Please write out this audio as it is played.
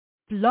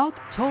Blog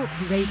Talk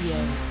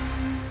Radio.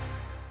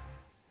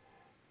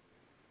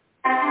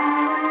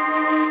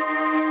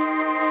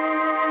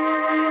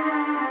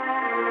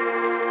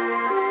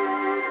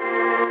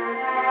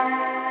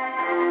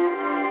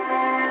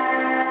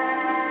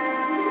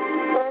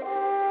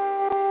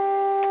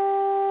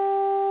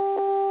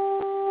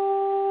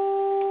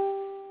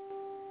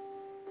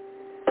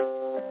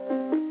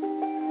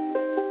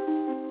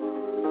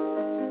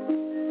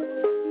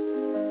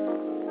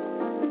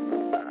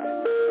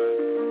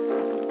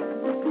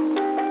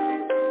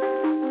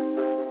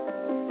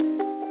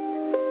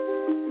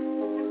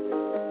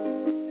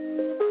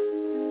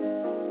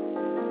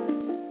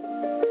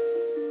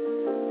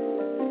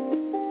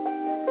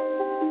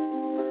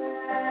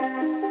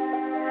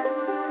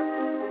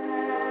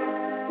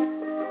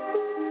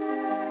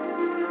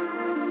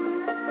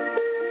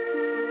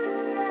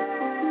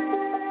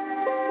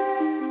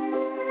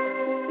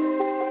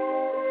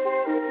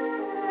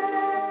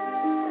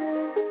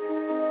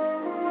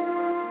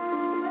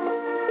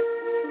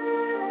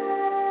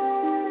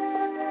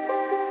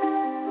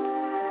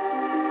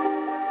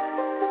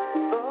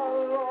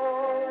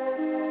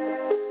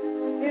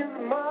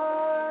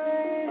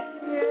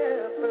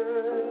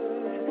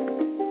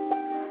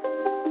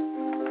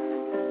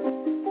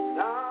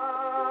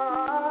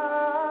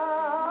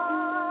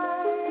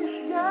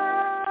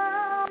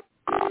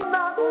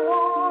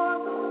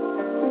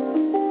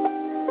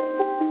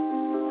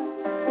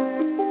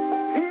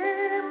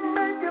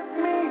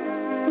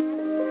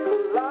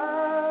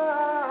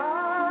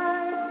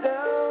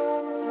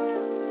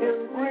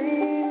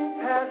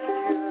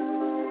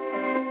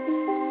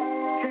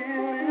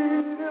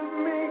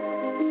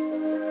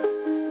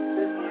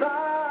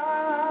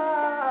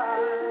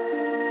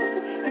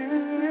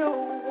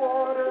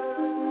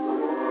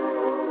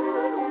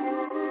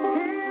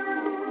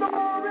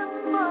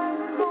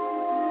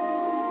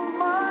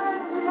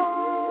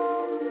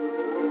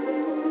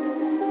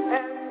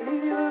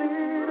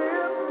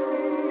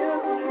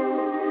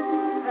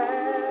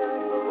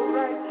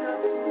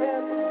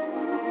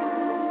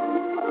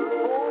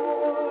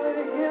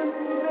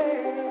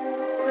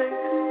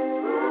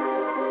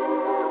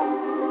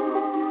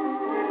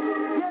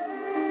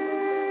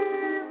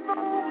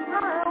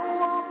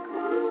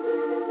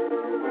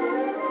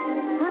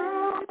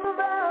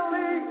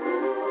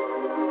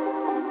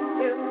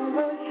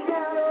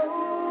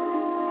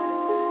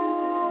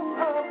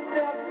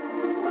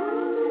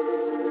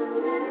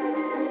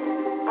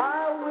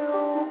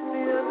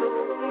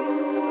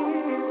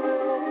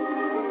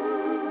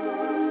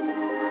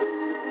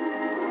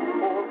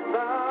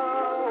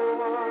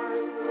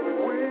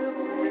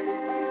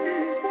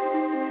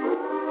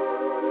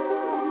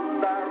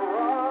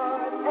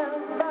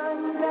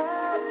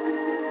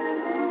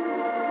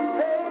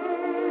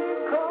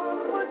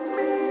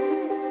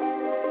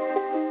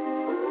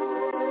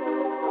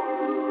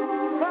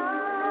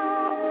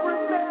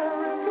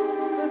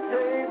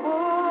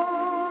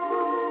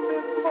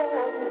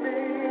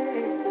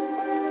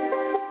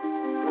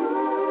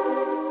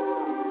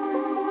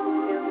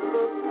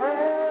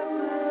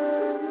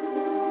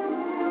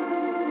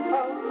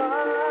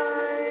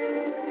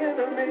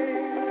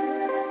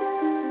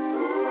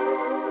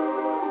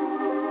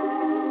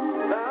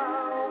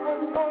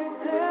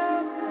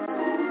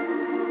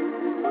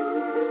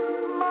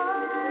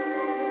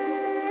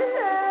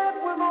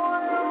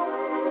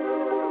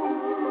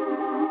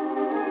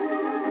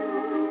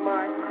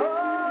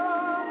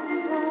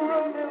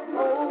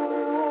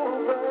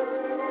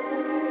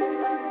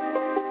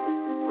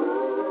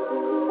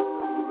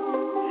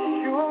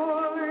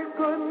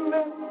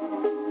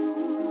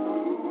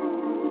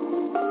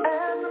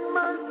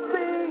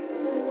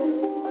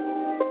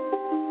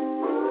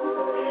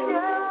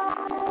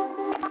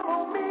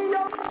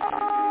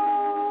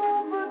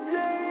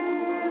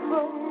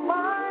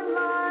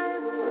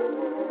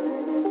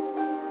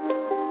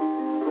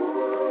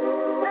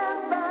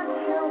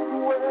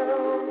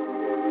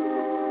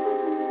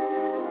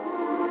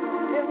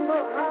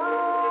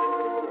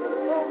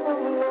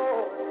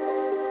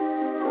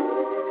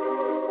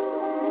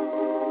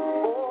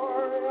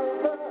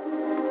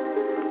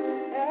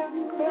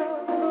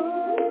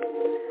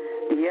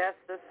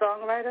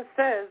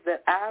 Says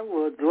that I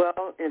will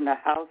dwell in the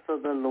house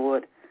of the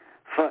Lord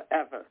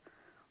forever.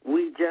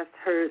 We just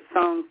heard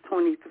Psalms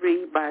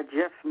 23 by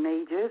Jeff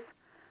Majors.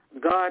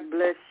 God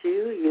bless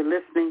you. You're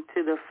listening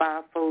to the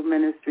Fivefold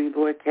Ministry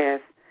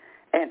broadcast,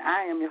 and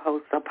I am your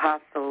host,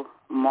 Apostle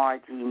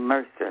Margie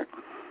Mercer.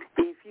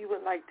 If you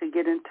would like to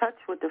get in touch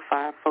with the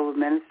Fivefold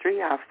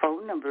Ministry, our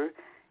phone number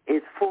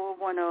is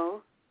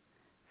 410-661-4103.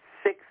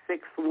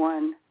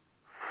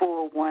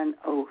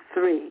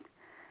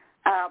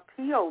 Our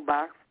P.O.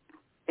 Box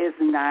is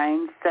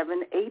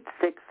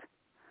 9786,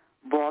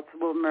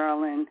 Baltimore,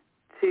 Maryland,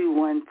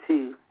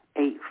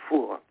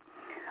 21284.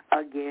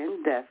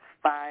 Again, that's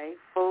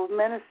Fivefold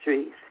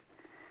Ministries,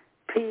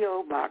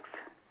 P.O. Box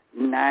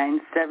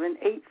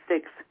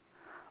 9786,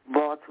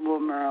 Baltimore,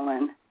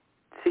 Maryland,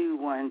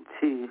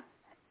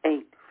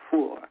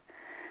 21284.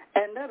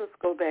 And let us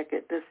go back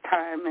at this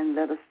time and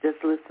let us just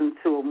listen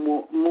to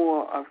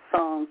more of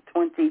Psalms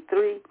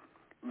 23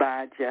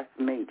 by Jeff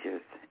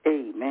Majors.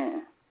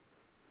 Amen.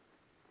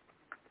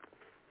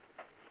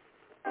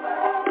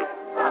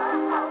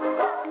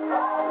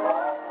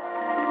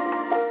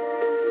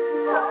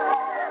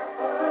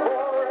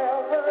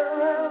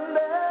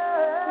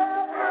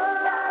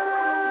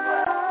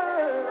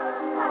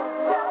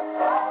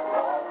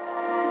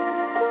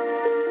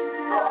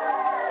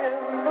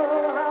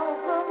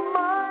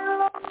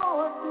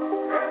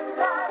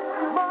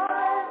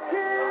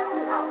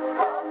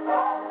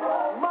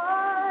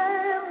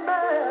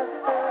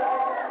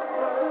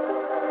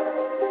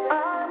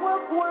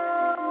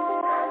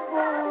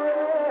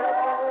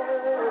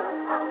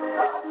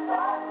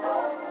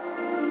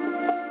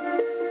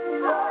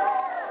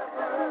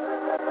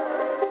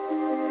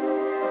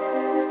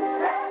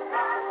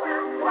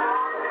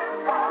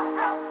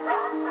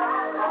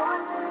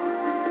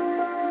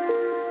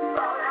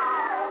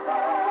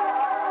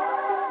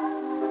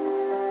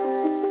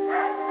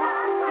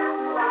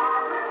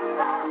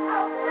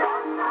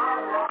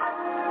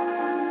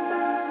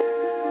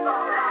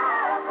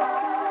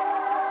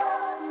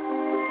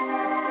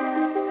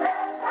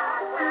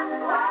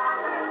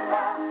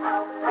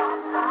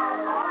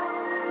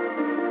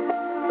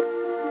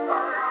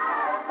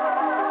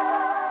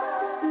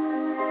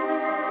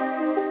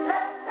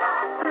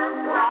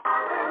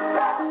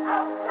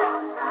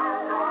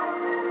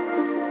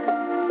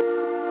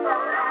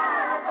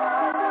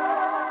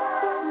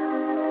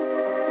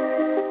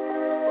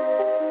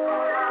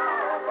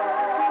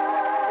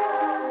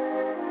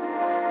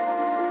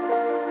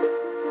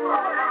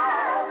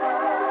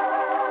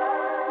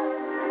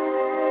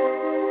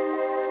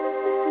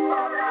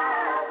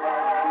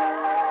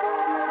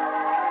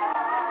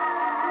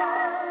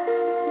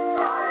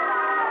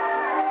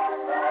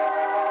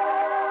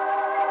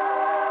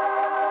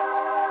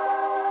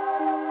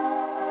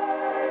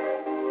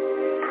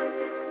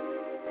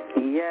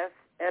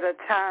 At a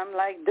time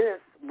like this,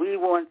 we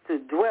want to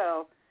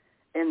dwell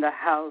in the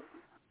house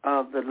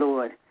of the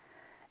Lord,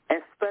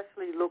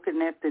 especially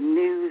looking at the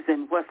news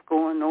and what's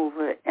going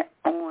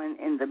on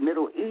in the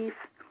Middle East,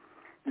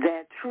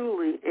 that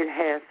truly it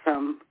has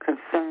some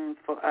concerns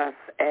for us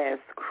as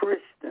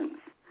Christians.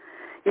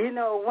 You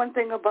know, one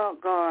thing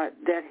about God,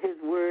 that his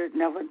word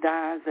never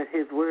dies, that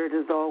his word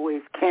is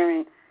always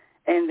carrying,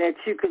 and that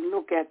you can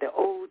look at the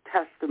Old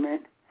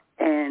Testament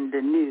and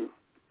the New.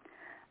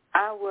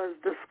 I was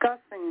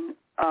discussing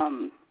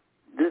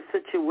the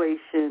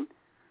situation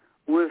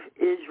with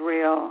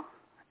Israel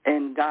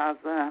and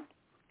Gaza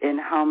and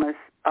Hamas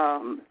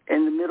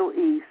in the Middle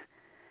East,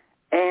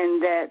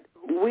 and that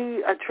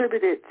we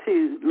attribute it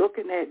to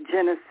looking at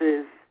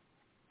Genesis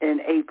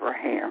and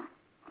Abraham.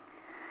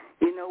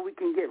 You know, we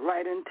can get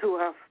right into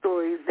our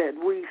stories that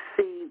we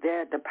see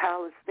that the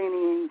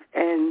Palestinians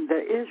and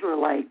the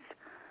Israelites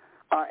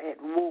are at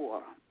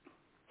war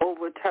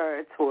over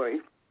territory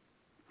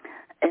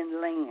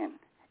and land.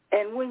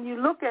 And when you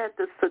look at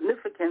the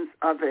significance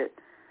of it,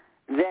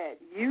 that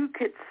you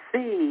could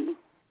see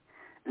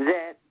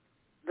that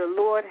the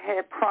Lord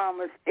had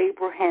promised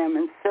Abraham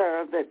and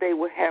Sarah that they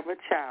would have a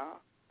child.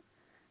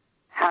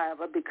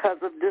 However, because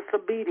of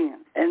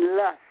disobedience and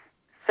lust,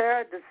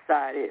 Sarah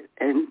decided,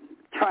 and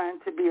trying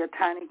to be a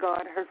tiny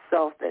God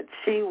herself, that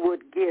she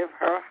would give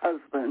her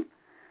husband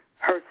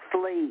her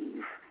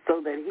slave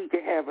so that he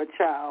could have a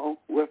child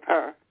with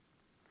her.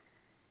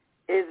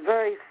 It's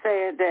very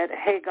sad that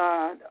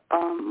Hagar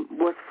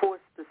was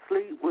forced to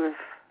sleep with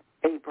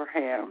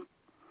Abraham,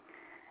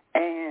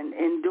 and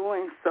in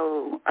doing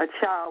so, a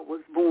child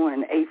was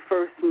born, a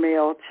first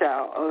male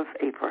child of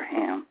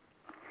Abraham.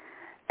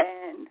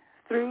 And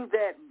through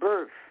that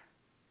birth,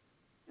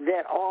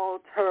 that all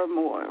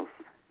turmoils,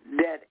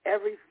 that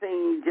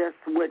everything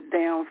just went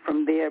down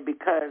from there,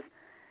 because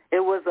it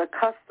was a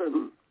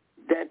custom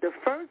that the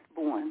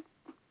firstborn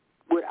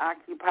would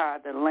occupy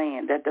the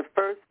land, that the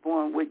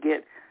firstborn would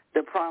get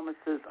the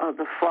promises of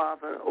the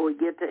father or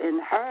get the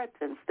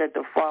inheritance that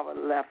the father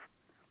left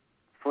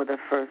for the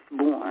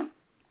firstborn.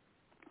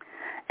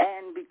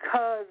 And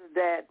because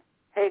that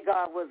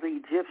Hagar was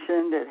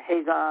Egyptian, that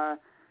Hagar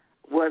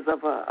was of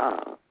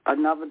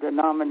another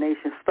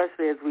denomination,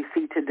 especially as we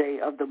see today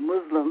of the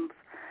Muslims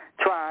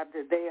tribe,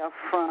 that they are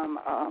from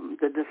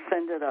the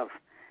descendant of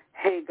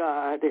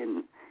Hagar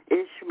and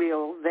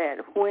Ishmael, that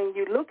when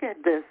you look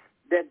at this,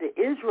 that the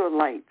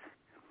Israelites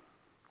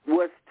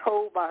was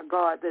told by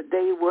God that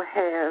they will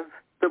have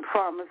the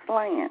promised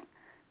land,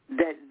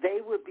 that they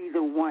would be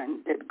the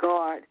one that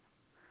God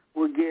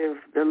will give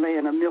the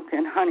land of milk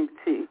and honey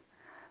to.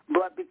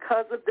 But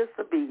because of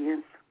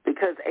disobedience,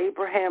 because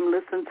Abraham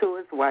listened to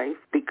his wife,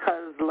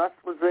 because lust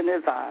was in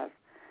his eyes,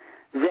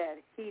 that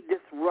he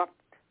disrupted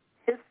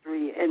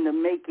history in the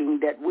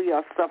making, that we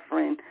are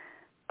suffering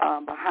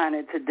behind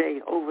it today,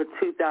 over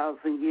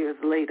 2,000 years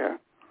later.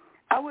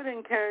 I would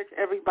encourage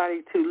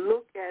everybody to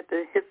look at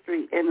the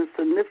history and the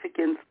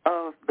significance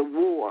of the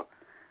war,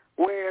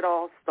 where it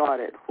all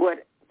started,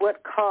 what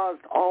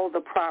caused all the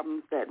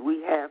problems that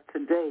we have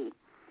today.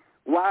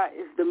 Why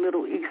is the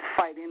Middle East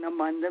fighting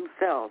among themselves?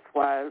 themselves,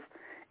 while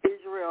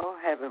Israel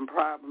having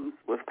problems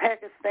with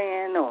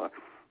Pakistan or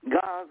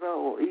Gaza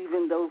or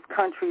even those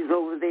countries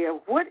over there.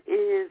 What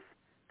is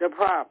the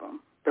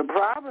problem? The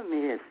problem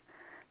is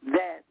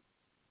that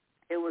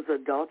it was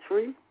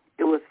adultery,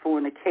 it was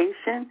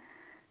fornication.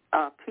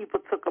 People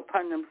took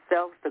upon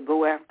themselves to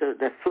go after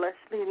their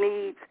fleshly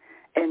needs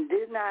and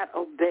did not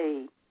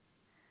obey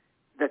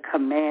the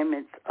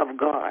commandments of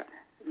God.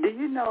 Do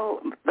you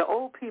know, the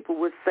old people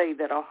would say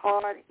that a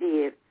hard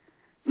head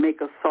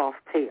make a soft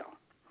tail.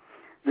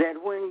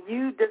 That when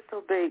you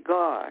disobey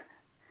God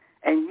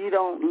and you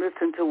don't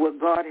listen to what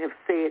God has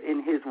said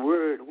in his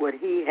word, what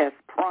he has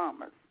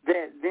promised,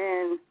 that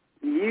then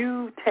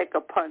you take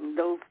upon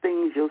those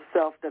things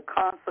yourself, the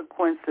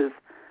consequences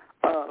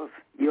of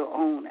your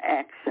own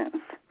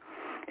actions.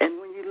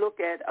 And when you look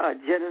at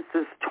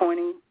Genesis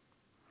 20,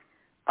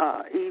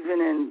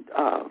 even in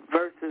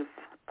verses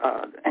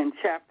in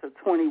chapter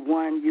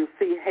 21, you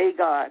see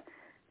Hagar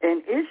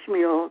and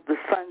Ishmael, the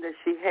son that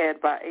she had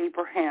by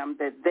Abraham,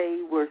 that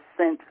they were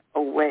sent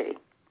away.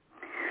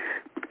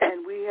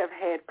 And we have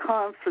had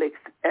conflicts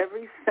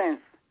ever since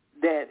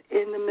that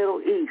in the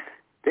Middle East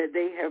that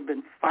they have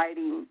been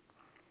fighting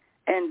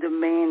and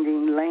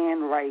demanding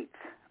land rights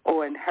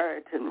or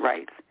inheritance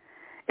rights.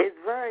 It's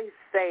very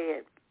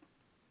sad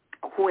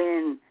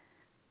when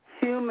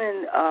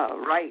human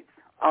rights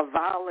are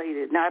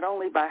violated, not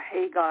only by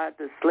Hagar,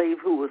 the slave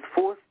who was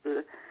forced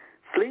to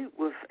sleep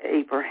with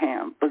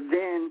Abraham, but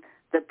then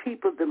the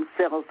people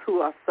themselves who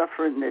are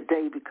suffering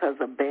today because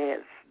of bad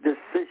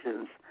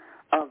decisions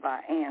of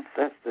our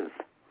ancestors.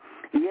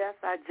 Yes,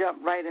 I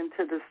jumped right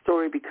into the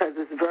story because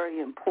it's very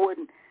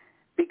important,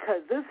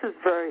 because this is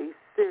very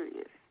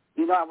serious.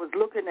 You know, I was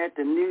looking at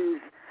the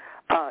news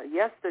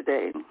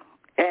yesterday,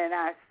 and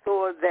I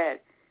saw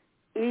that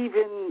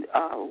even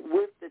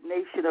with the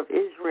nation of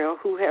Israel,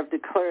 who have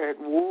declared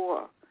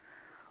war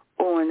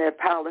on that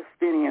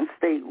Palestinian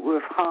state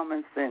with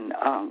Hamas and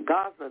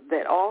Gaza,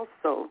 that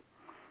also,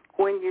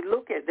 when you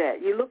look at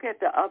that, you look at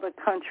the other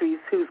countries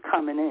who's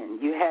coming in.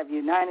 You have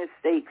United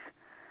States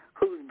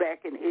who's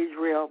backing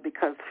Israel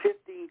because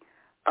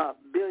 $50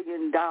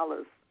 billion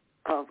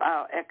of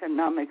our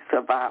economics,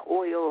 of our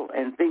oil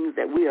and things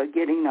that we are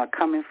getting are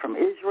coming from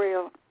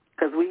Israel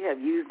because we have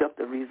used up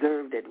the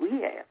reserve that we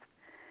have.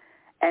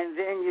 And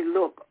then you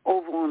look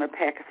over on the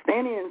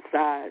Pakistani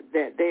side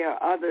that there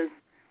are others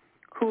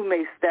who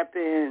may step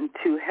in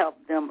to help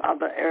them,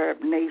 other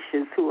Arab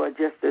nations who are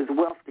just as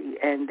wealthy,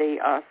 and they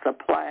are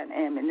supplying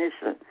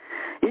ammunition.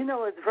 You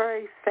know, it's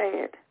very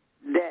sad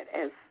that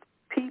as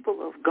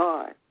people of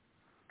God,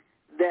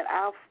 that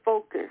our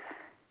focus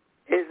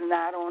is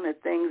not on the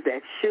things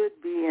that should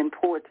be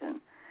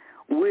important.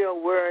 We are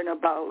worrying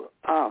about,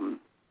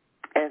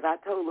 as I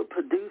told the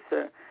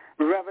producer,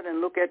 rather than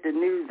look at the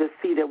news to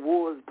see that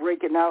war is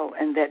breaking out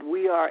and that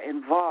we are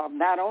involved,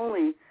 not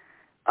only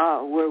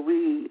were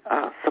we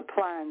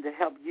supplying to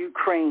help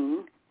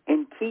Ukraine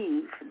in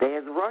Kyiv,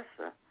 there's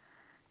Russia.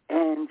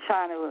 And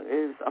China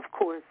is, of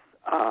course,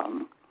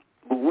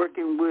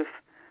 working with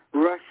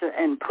Russia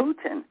and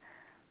Putin.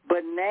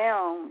 But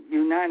now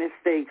United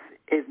States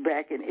is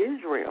back in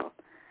Israel,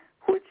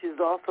 which is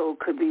also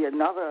could be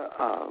another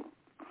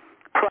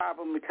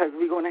problem because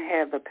we're going to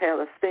have the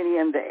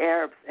Palestinian, the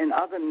Arabs, and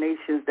other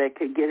nations that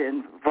could get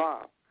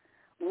involved.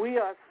 We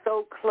are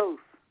so close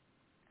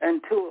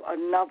into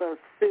another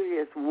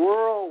serious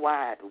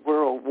worldwide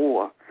world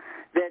war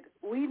that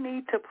we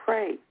need to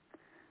pray.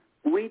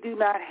 We do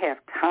not have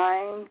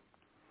time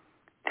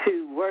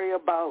to worry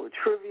about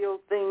trivial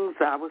things.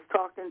 I was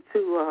talking to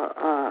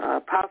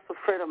a apostle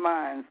friend of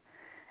mine,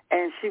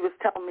 and she was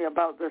telling me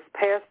about this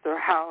pastor,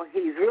 how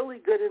he's really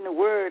good in the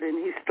Word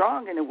and he's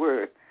strong in the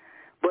Word,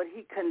 but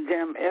he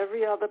condemned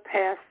every other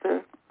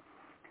pastor.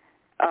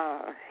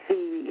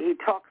 He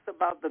talks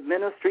about the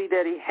ministry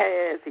that he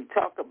has. He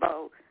talks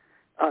about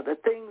the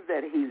things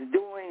that he's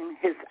doing.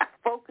 His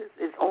focus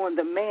is on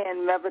the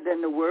man rather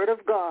than the Word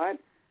of God,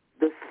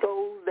 the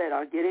souls that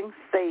are getting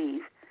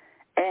saved,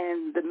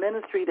 and the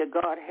ministry that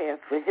God has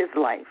for his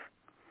life.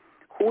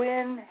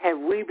 When have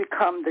we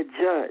become the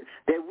judge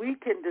that we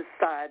can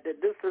decide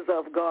that this is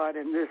of God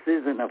and this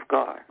isn't of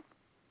God?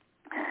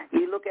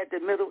 You look at the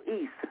Middle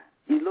East.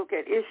 You look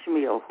at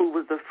Ishmael, who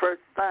was the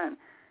first son,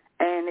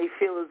 and they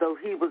feel as though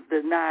he was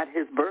denied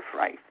his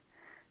birthright.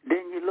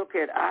 Then you look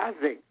at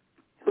Isaac,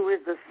 who is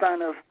the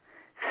son of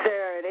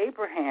Sarah and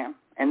Abraham,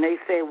 and they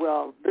say,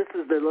 well, this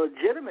is the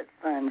legitimate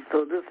son,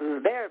 so this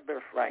is their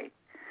birthright.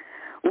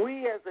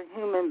 We as a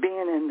human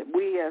being and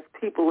we as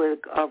people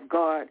of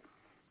God,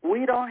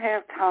 we don't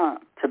have time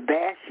to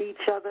bash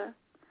each other.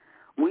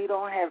 We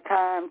don't have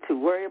time to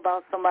worry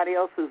about somebody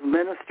else's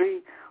ministry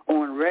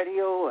on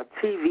radio or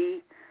TV,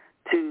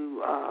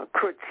 to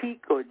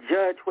critique or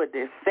judge what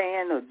they're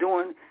saying or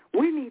doing.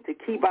 We need to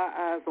keep our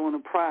eyes on the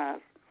prize,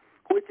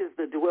 which is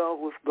to dwell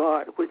with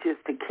God, which is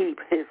to keep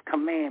his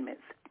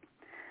commandments.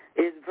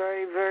 It's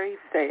very, very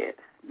sad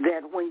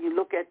that when you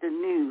look at the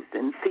news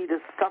and see the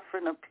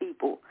suffering of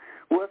people,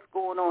 what's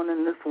going on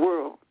in this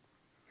world,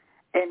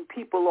 and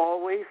people people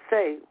always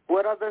say,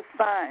 what are the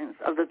signs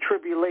of the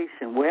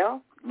tribulation?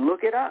 Well,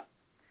 look it up.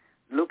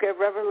 Look at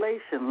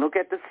Revelation. Look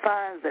at the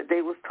signs that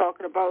they was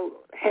talking about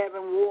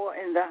having war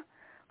in the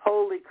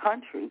holy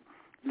country,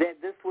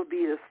 that this would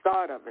be the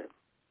start of it.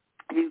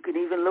 You can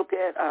even look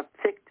at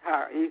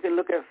TikTok. You can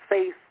look at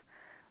Facebook.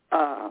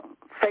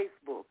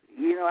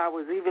 You know, I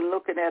was even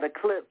looking at a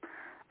clip,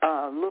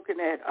 looking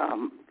at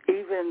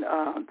even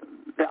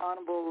the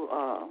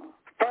Honorable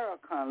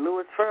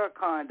Louis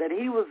Farrakhan, that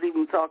he was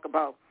even talking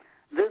about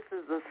this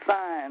is a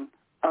sign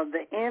of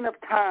the end of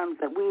times,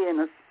 that we're in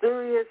a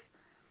serious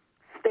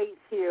state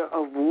here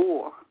of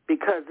war,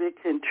 because it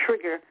can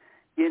trigger.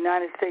 The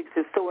United States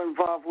is so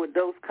involved with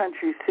those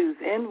countries who's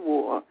in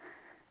war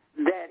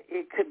that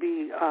it could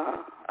be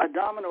a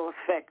domino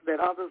effect,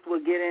 that others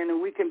will get in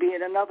and we can be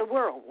in another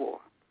world war.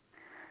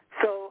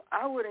 So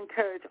I would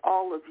encourage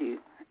all of you,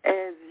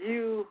 as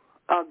you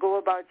go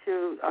about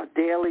your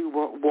daily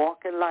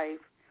walk in life,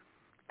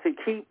 to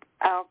keep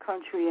our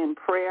country in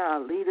prayer, our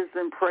leaders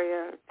in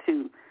prayer,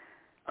 to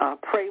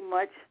pray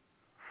much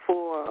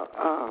for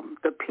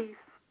the peace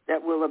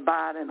that will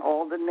abide in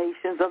all the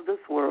nations of this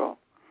world.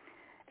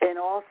 And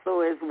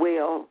also as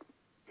well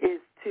is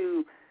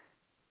to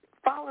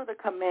follow the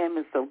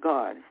commandments of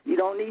God. You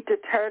don't need to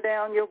tear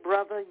down your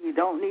brother. You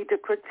don't need to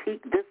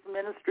critique this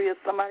ministry or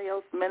somebody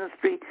else's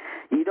ministry.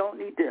 You don't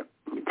need to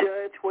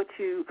judge what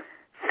you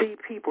see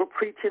people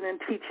preaching and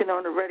teaching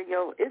on the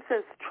radio. It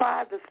says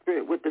try the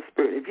spirit with the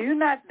spirit. If you're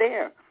not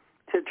there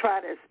to try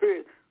that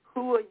spirit,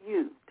 who are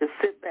you to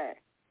sit back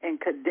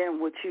and condemn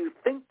what you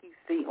think you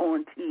see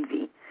on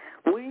TV?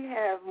 We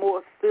have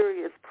more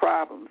serious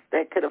problems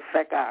that could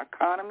affect our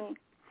economy,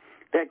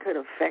 that could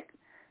affect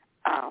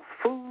our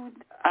food,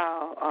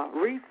 our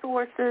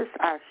resources,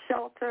 our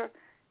shelter,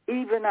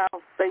 even our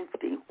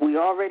safety. We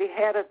already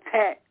had an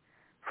attack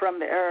from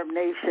the Arab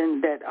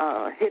nation that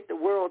hit the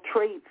World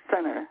Trade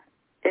Center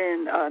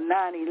in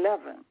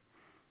 9/11.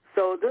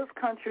 So this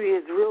country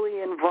is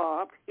really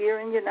involved here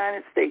in the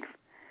United States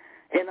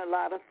in a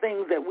lot of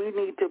things that we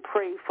need to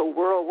pray for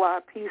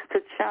worldwide peace,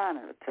 to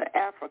China, to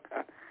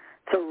Africa,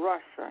 to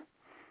Russia,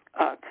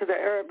 to the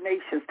Arab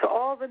nations, to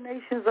all the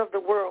nations of the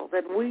world,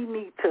 that we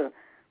need to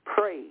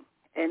pray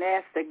and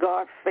ask that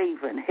God's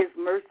favor and his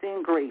mercy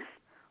and grace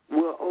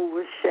will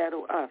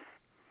overshadow us,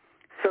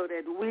 so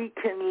that we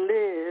can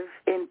live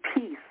in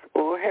peace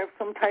or have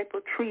some type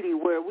of treaty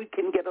where we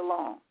can get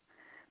along.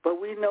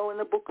 But we know in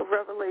the book of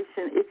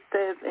Revelation, it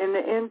says in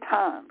the end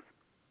times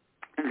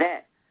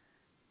that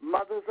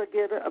mothers will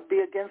be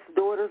against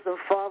daughters, and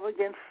fathers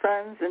against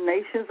sons, and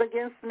nations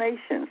against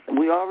nations.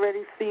 We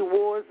already see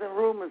wars and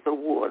rumors of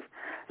wars.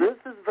 This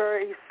is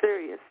very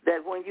serious,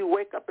 that when you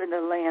wake up in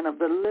the land of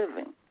the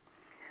living,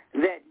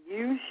 that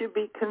you should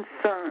be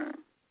concerned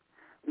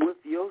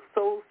with your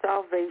soul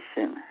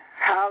salvation,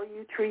 how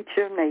you treat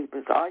your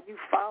neighbors. Are you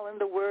following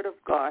the word of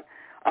God?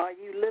 Are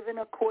you living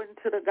according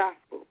to the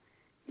gospel?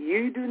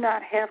 You do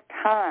not have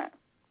time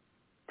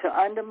to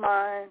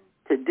undermine,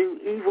 to do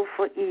evil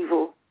for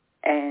evil,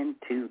 and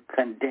to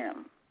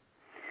condemn.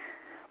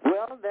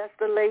 Well, that's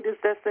the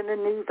latest that's in the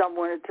news. I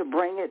wanted to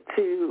bring it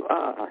to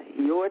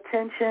your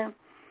attention,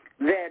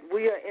 that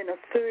we are in a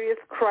serious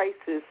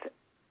crisis,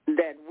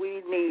 that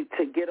we need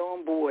to get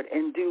on board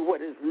and do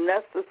what is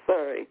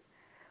necessary,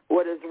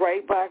 what is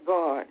right by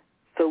God,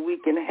 so we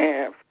can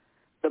have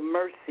the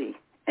mercy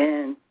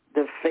and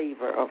the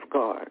favor of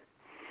God.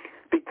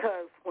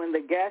 Because when the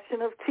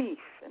gnashing of teeth,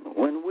 and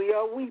when we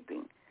are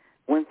weeping,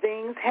 when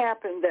things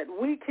happen, that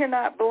we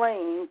cannot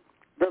blame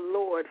the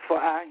Lord for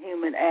our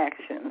human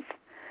actions.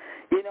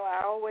 You know,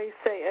 I always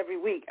say every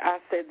week, I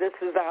say this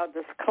is our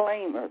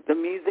disclaimer. The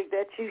music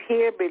that you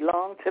hear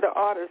belongs to the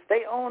artists.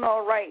 They own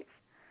all rights.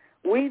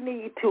 We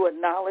need to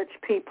acknowledge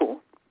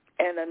people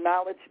and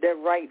acknowledge their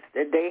rights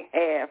that they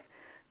have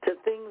to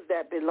things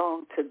that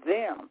belong to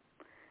them,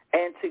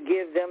 and to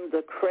give them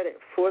the credit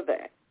for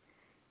that.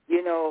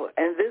 You know,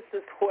 and this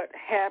is what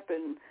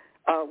happened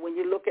when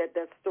you look at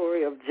that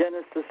story of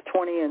Genesis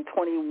 20 and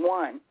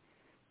 21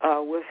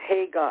 with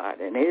Hagar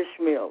and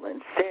Ishmael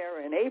and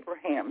Sarah and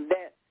Abraham,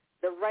 that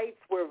the rights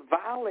were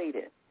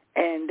violated,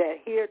 and that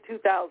here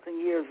 2,000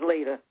 years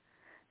later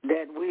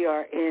that we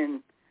are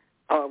in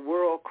a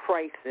world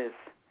crisis,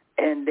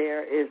 and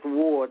there is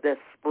war that's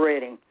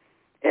spreading,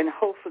 and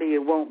hopefully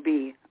it won't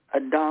be a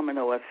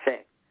domino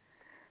effect.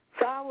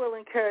 So I will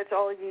encourage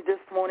all of you this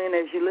morning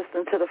as you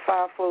listen to the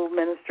Fivefold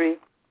Ministry.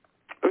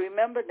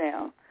 Remember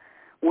now,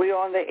 we're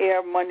on the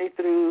air Monday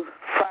through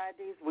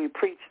Fridays. We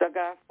preach the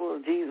gospel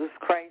of Jesus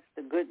Christ,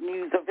 the good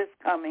news of his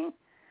coming.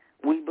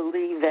 We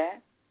believe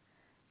that.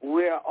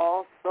 We're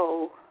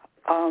also,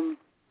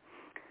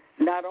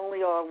 not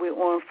only are we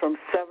on from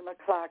 7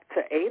 o'clock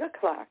to 8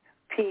 o'clock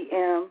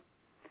p.m.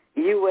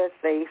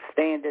 USA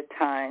Standard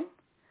Time,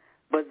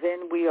 but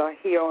then we are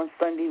here on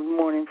Sunday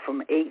morning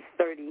from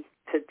 8:30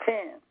 to 10.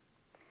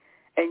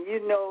 And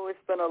you know it's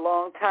been a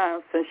long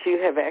time since you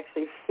have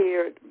actually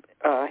hear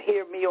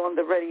me on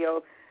the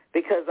radio,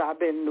 because I've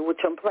been, which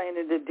I'm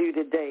planning to do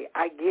today,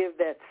 I give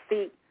that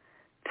seat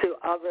to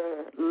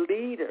other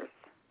leaders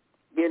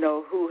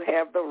who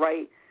have the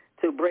right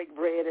to break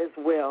bread as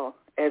well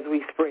as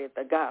we spread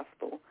the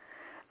gospel.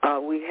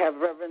 We have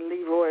Reverend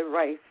Leroy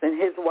Rice and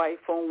his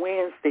wife on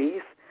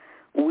Wednesdays.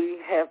 We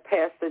have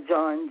Pastor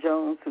John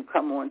Jones, who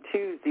come on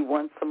Tuesday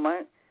once a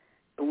month.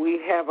 We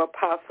have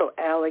Apostle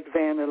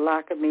Alexander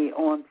Lockamy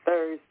on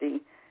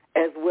Thursday,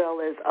 as well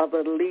as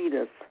other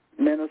leaders,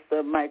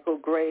 Minister Michael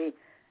Gray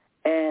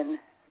and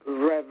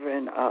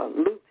Reverend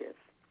Lucas.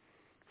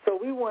 So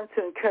we want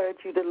to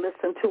encourage you to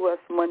listen to us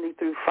Monday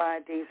through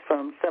Fridays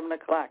from 7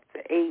 o'clock to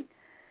 8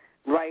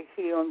 right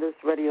here on this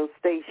radio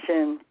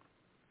station.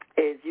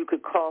 Is you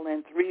could call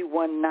in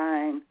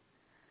 319-527-6036.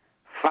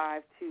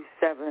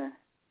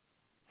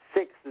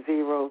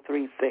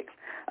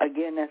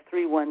 Again, that's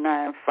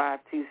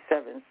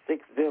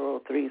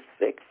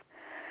 319-527-6036.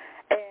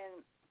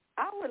 And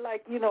I would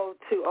like,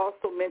 to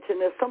also mention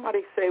this.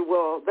 Somebody say,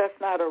 well, that's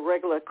not a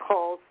regular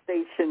call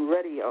station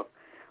radio.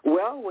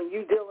 Well, when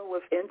you're dealing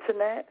with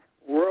internet,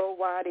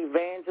 worldwide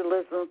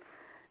evangelism,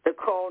 the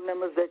call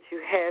numbers that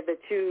you have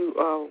that you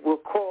will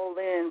call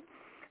in,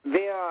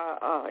 there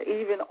are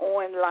even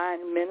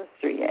online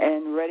ministry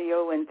and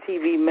radio and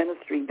TV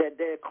ministry that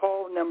their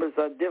call numbers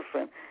are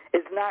different.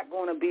 It's not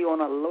going to be on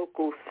a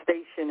local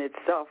station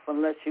itself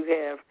unless you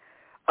have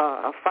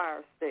a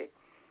fire stick.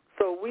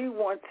 So we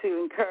want to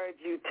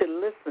encourage you to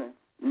listen,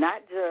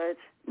 not judge,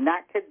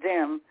 not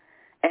condemn,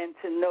 and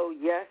to know,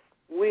 yes,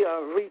 we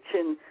are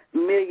reaching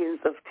millions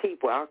of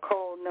people. Our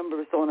call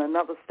numbers on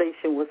another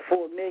station was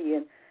 4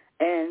 million,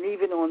 and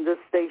even on this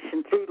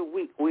station through the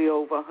week, we're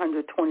over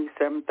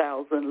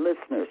 127,000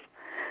 listeners.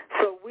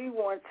 So we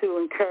want to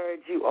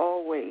encourage you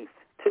always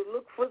to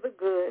look for the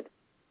good,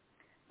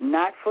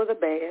 not for the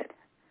bad,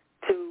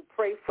 to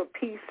pray for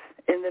peace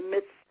in the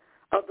midst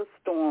of the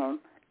storm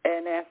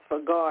and ask for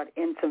God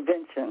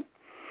intervention,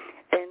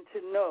 and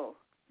to know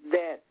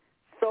that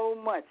so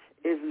much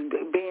is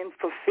being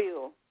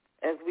fulfilled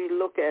as we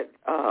look at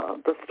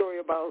the story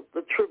about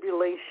the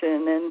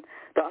tribulation and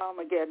the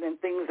Armageddon and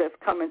things that's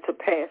coming to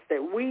pass,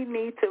 that we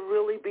need to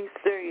really be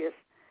serious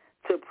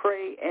to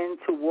pray and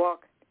to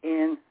walk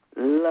in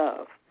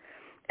love.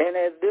 And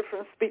as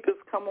different speakers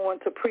come on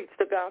to preach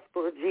the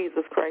gospel of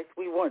Jesus Christ,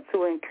 we want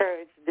to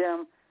encourage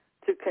them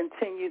to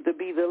continue to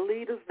be the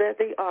leaders that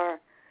they are,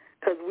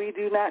 because we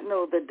do not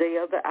know the day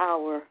or the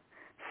hour,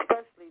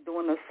 especially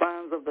during the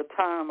signs of the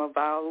time of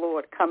our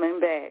Lord coming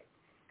back,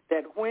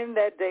 that when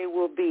that day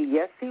will be,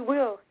 yes, he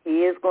will.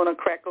 He is going to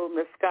crack open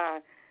the sky,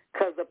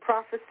 because the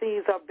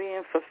prophecies are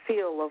being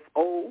fulfilled of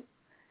old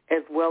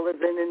as well as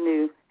in the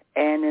new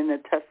and in the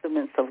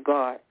testaments of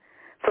God.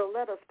 So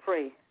let us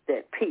pray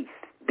that peace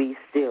be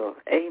still.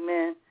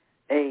 Amen.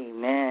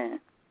 Amen.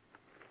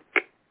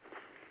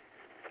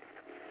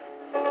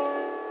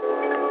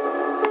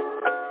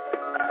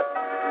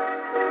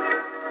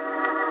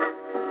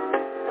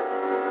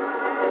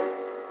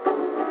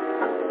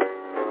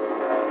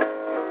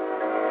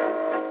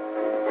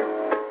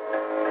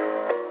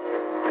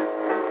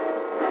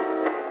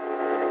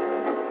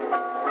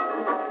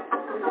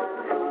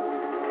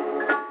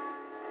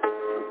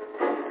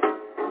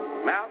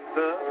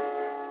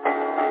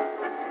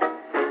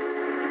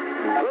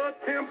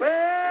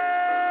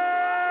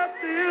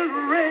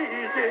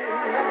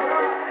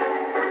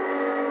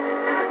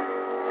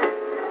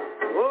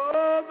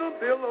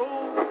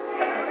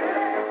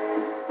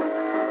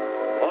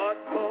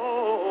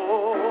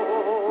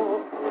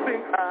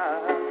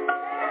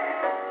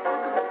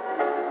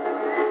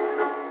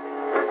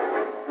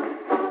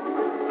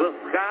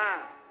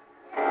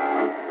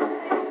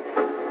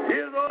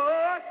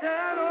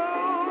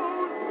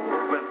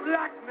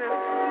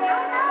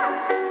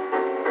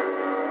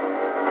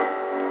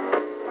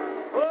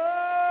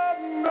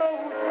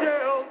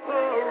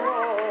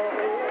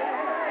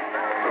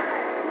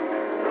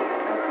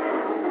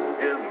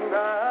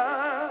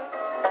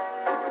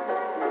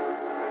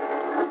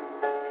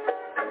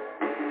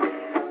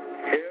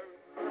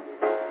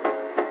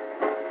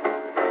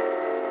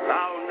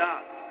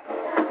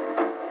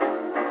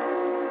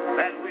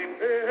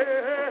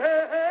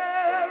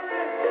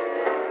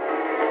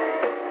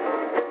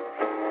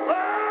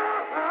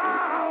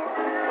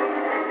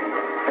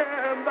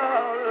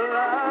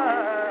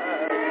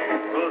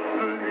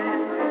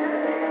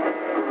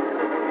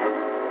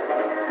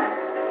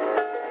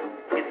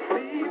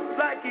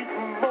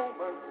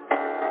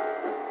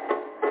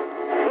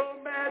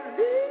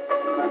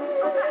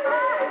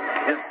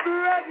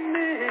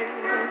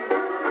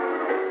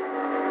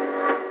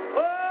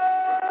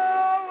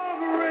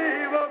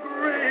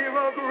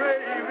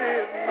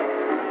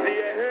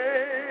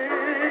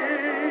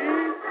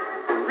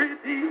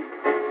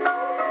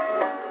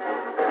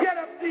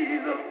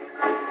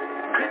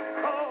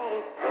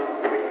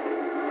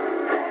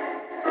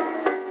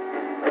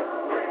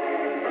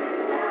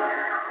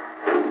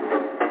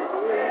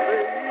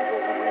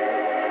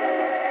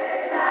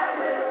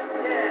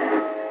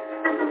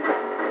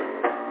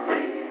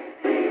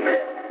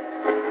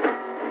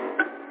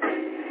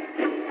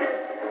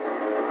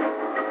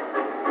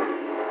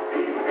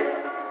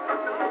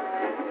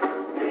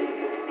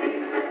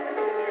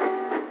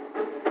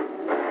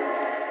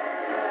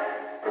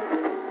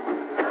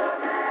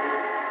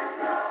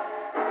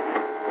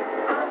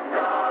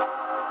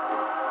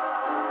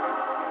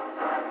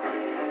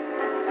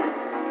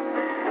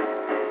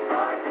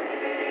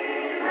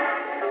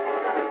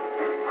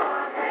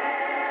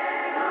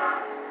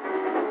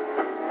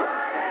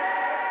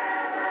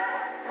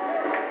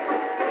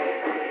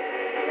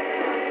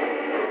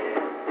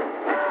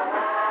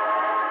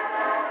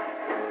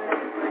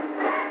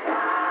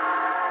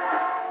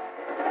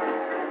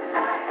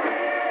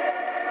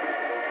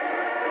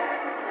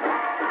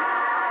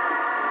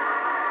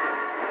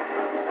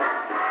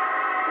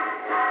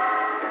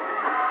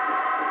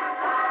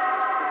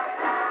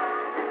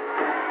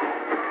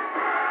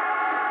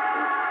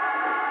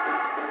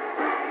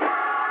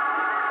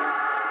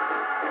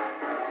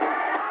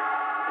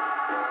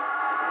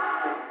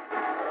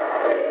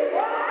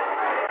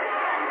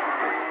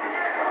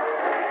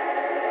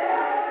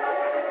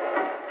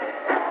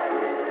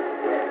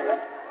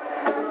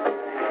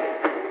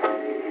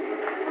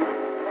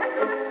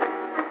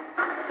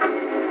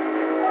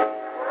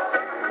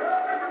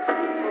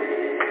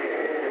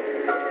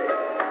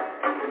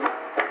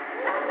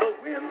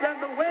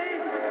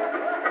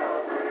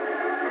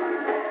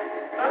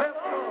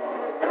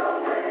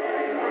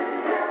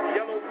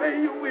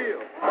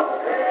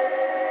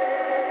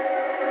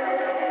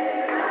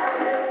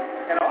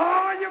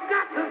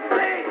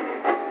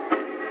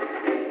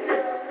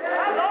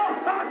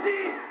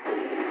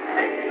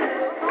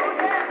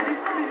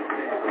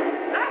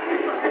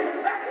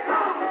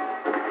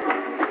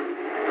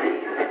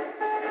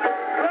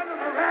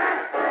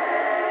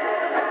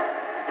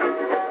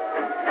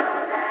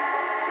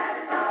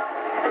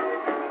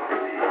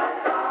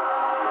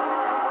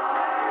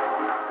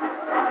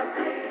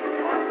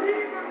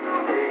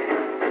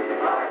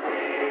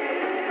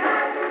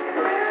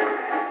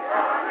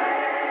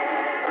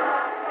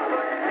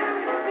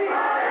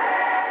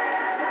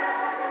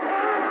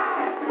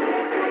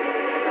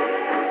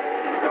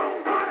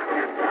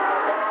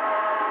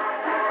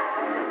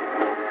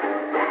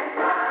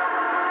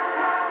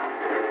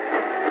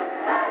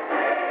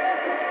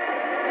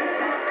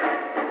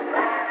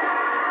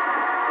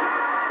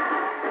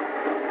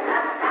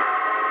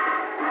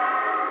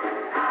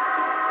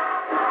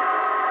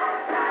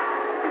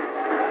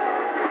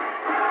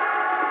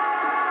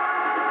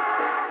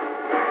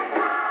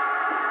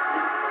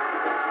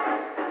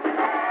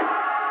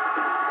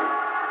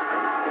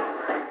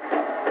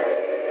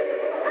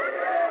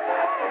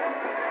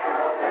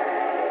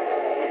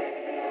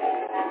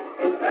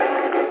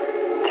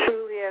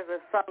 the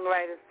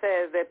songwriter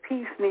says, that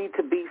peace needs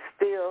to be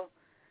still.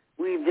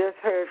 We've just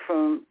heard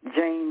from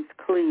James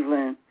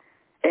Cleveland.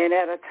 And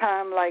at a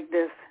time like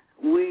this,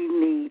 we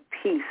need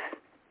peace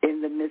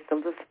in the midst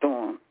of the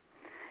storm.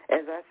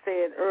 As I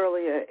said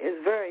earlier,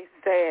 it's very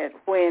sad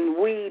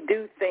when we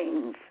do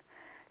things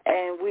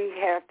and we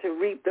have to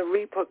reap the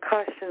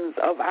repercussions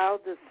of our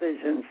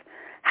decisions,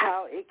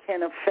 how it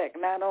can affect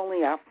not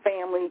only our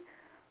family,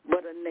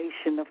 but a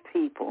nation of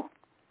people.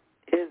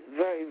 It's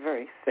very,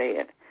 very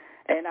sad.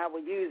 And I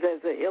will use as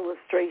an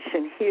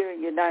illustration here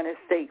in the United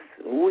States,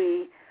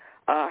 we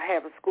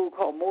have a school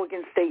called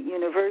Morgan State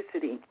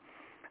University,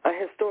 a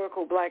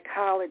historical black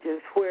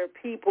colleges where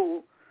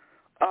people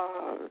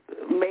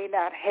may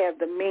not have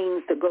the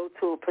means to go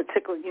to a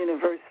particular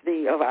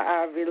university of an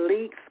Ivy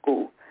League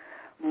school,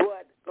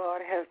 but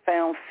God has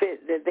found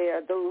fit that there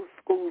are those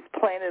schools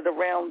planted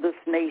around this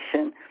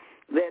nation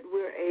that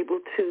we're able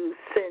to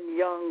send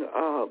young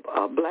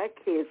black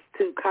kids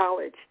to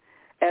college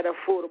at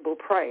affordable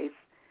price.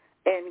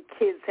 And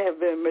kids have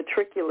been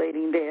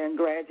matriculating there and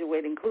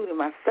graduating, including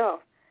myself.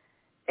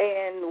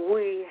 And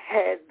we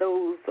had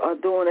those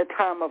during the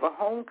time of a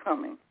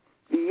homecoming.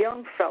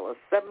 Young fellas,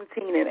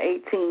 17 and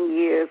 18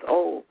 years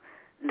old,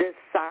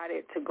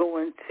 decided to go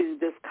into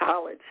this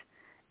college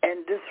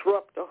and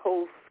disrupt the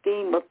whole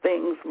scheme of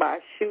things by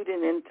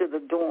shooting into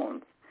the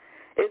dorms.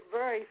 It's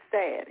very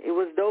sad. It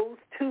was those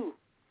two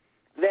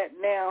that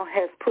now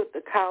has put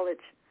the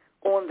college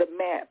on the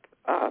map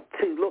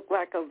to look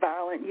like a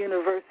violent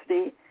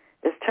university.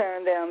 It's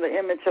turned down the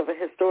image of a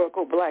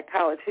historical black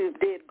college who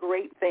did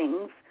great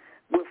things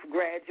with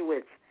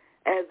graduates,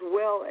 as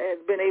well as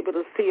been able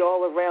to see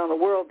all around the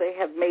world they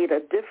have made a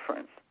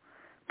difference.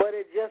 But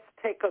it just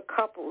take a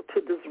couple to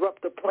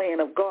disrupt the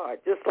plan of God,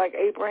 just like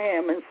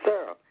Abraham and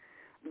Sarah.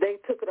 They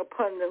took it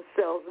upon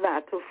themselves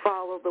not to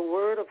follow the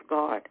word of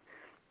God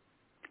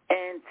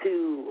and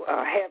to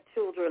have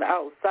children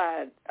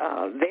outside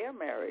their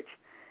marriage.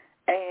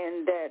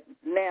 And that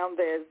now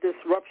there's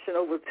disruption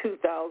over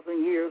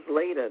 2,000 years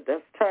later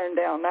that's turned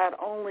down not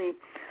only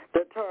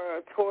the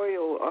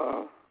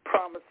territorial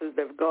promises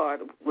that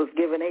God was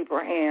giving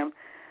Abraham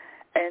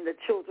and the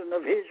children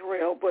of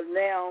Israel, but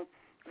now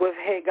with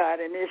Hagar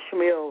and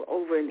Ishmael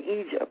over in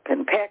Egypt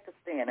and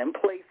Pakistan and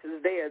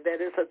places there, that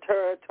is a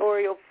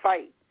territorial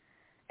fight,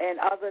 and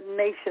other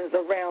nations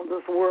around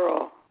this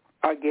world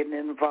are getting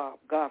involved,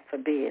 God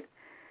forbid.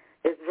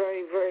 It's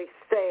very, very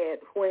sad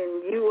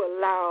when you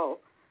allow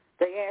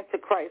the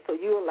Antichrist, or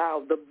you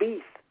allow the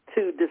beast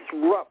to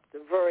disrupt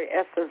the very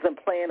essence and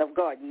plan of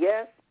God.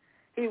 Yes,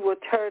 he will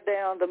tear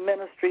down the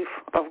ministry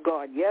of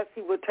God. Yes,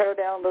 he will tear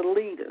down the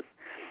leaders.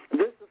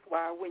 This is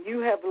why when you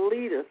have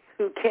leaders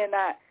who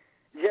cannot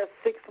just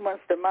 6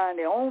 months to mind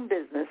their own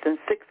business and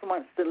 6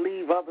 months to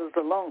leave others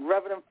alone,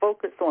 rather than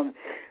focus on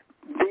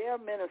their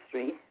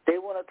ministry, they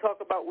want to talk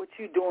about what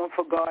you're doing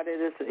for God,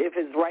 if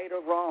it's right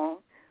or wrong.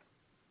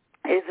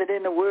 Is it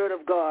in the Word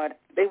of God?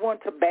 They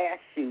want to bash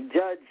you,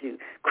 judge you,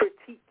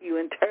 critique you,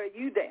 and tear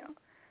you down,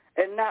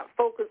 and not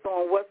focus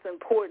on what's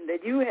important,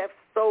 that you have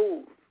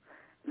souls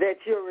that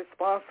you're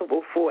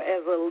responsible for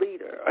as a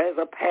leader, as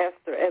a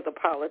pastor, as a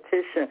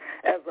politician,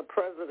 as a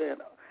president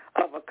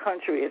of a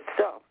country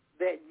itself,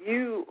 that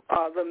you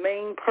are the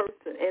main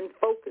person in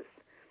focus,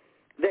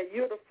 that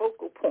you're the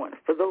focal point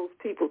for those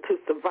people to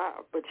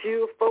survive, but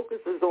your focus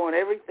is on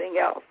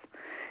everything else.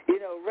 You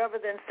know, rather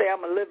than say,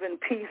 I'm going to live in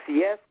peace,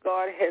 yes,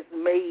 God has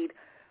made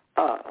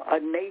a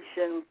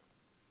nation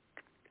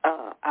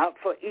out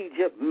for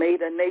Egypt, made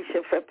a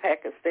nation for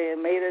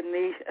Pakistan, made a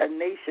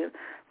nation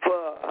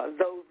for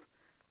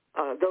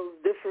those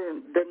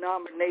different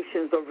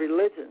denominations of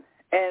religion,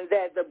 and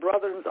that the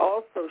brothers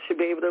also should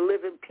be able to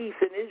live in peace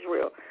in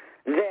Israel,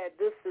 that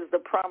this is the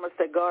promise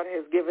that God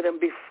has given them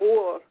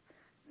before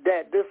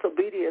that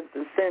disobedience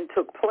and sin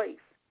took place,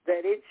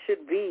 that it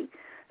should be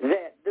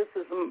that this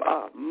is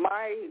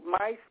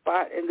my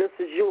spot and this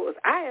is yours.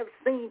 I have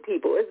seen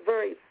people, it's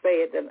very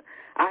sad, and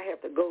I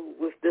have to go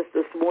with this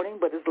morning,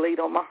 but it's laid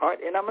on my heart,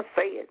 and I'm going to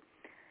say it.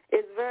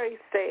 It's very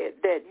sad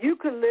that you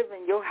could live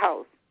in your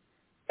house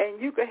and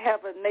you could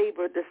have a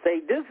neighbor to say,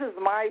 this is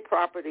my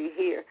property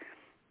here.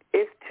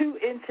 It's 2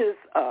 inches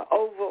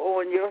over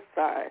on your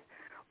side,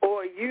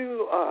 or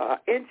you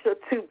inch or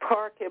two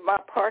park in my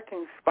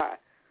parking spot,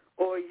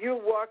 or you're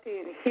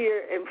walking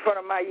here in front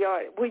of my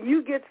yard. When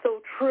you get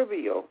so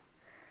trivial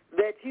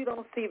that you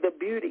don't see the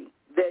beauty,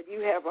 that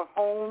you have a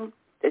home,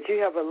 that you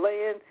have a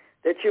land,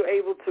 that you're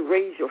able to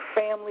raise your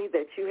family,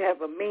 that you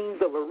have a means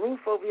of a roof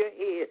over your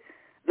head,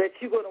 that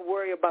you're going to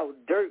worry about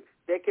dirt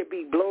that could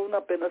be blown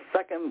up in a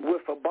second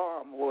with a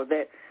bomb, or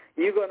that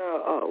you're going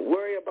to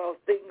worry about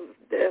things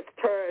that's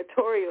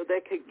territorial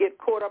that could get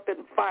caught up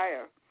in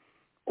fire.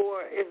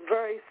 Or it's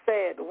very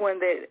sad when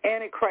the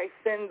Antichrist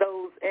send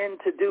those in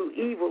to do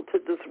evil, to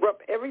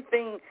disrupt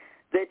everything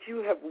that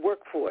you have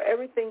worked for,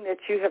 everything that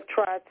you have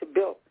tried to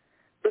build.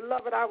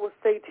 Beloved, I will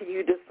say to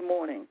you this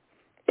morning,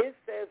 it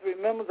says,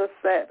 remember the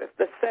Sabbath.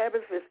 The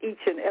Sabbath is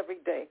each and every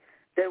day,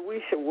 that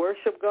we should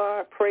worship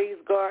God, praise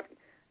God,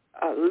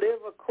 live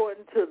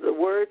according to the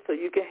word so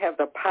you can have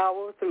the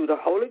power through the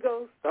Holy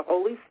Ghost, the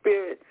Holy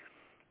Spirit,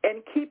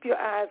 and keep your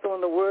eyes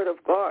on the word of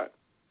God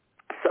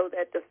so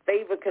that the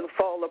favor can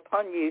fall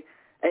upon you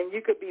and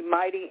you could be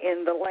mighty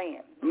in the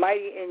land,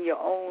 mighty in your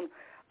own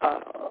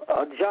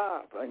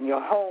job, in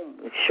your home.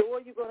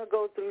 Sure, you're going to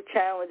go through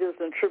challenges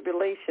and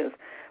tribulations,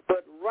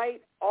 but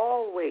right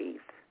always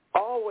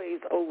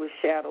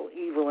overshadow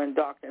evil and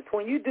darkness.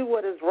 When you do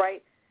what is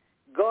right,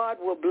 God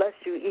will bless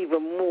you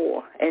even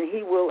more, and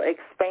he will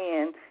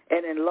expand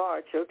and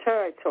enlarge your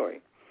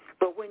territory.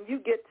 But when you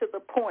get to the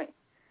point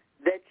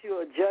that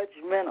you're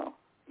judgmental,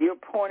 you're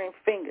pointing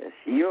fingers,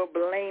 you're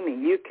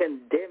blaming, you're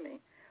condemning,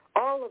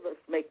 all of us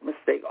make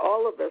mistakes.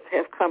 All of us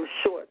have come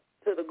short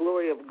to the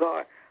glory of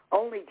God.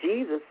 Only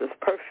Jesus is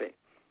perfect.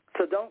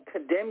 So don't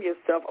condemn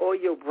yourself or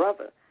your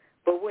brother.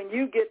 But when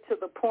you get to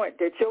the point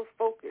that your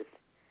focus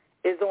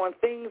is on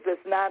things that's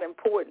not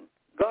important,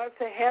 God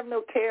said, have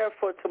no care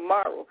for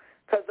tomorrow,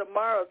 because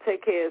tomorrow will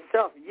take care of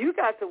itself. You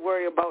got to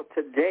worry about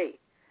today,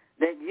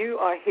 that you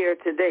are here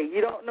today.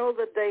 You don't know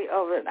the day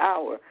of an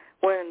hour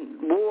when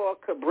war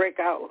could break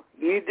out.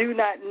 You do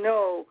not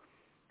know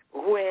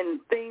when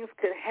things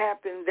could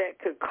happen that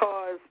could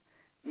cause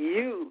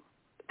you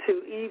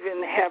to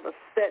even have a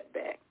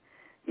setback.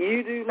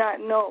 You do not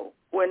know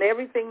when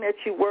everything that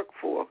you work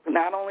for,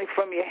 not only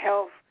from your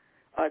health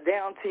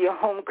down to your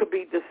home, could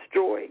be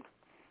destroyed.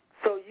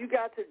 So you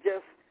got to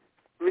just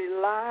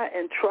rely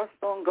and trust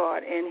on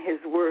God and his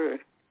word,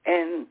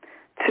 and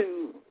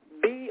to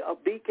be a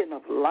beacon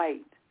of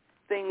light,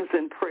 things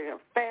in prayer.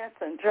 Fast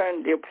and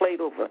turn your plate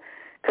over,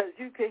 because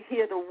you can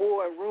hear the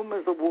war,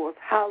 rumors of wars.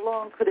 How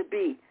long could it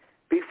be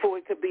before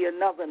it could be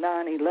another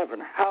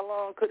 9/11? How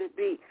long could it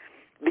be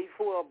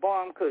before a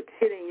bomb could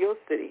hit in your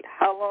city?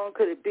 How long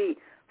could it be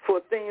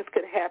before things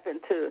could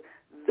happen to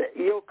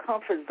your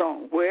comfort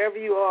zone, wherever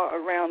you are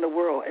around the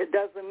world? It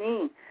doesn't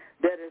mean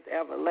that it's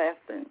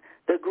everlasting.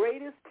 The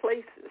greatest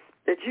places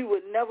that you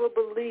would never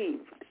believe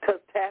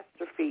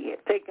catastrophe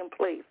had taken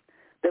place,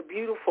 the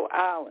beautiful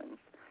islands,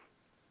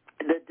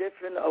 the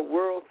different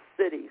world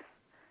cities,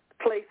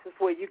 places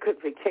where you could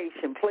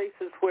vacation,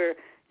 places where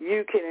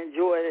you can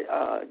enjoy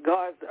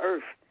God's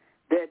earth,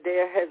 that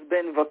there has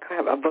been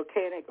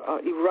volcanic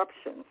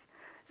eruptions,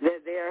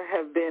 that there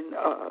have been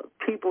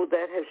people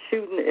that have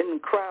shooting in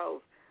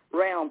crowds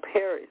around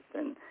Paris,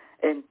 and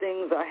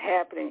things are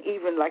happening,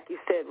 even like you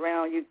said,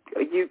 around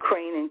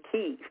Ukraine and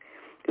Kyiv,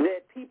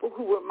 that people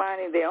who were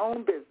minding their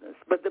own business,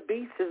 but the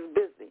beast is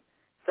busy.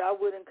 So I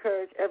would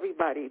encourage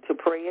everybody to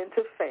pray and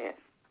to fast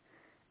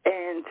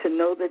and to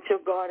know that your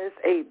God is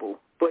able,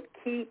 but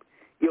keep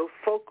your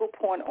focal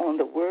point on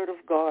the word of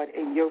God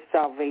and your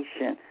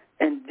salvation,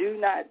 and do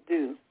not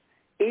do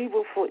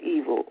evil for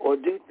evil or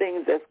do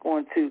things that's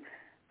going to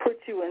put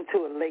you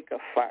into a lake of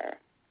fire,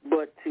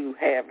 but to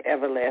have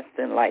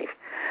everlasting life.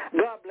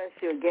 God bless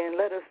you again.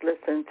 Let us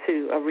listen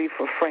to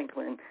Aretha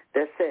Franklin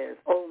that says,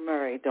 "Oh,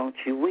 Mary, don't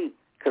you weep,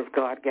 because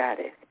God got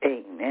it."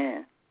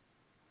 Amen.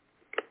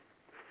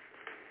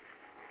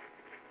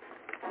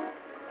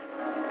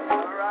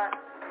 All right.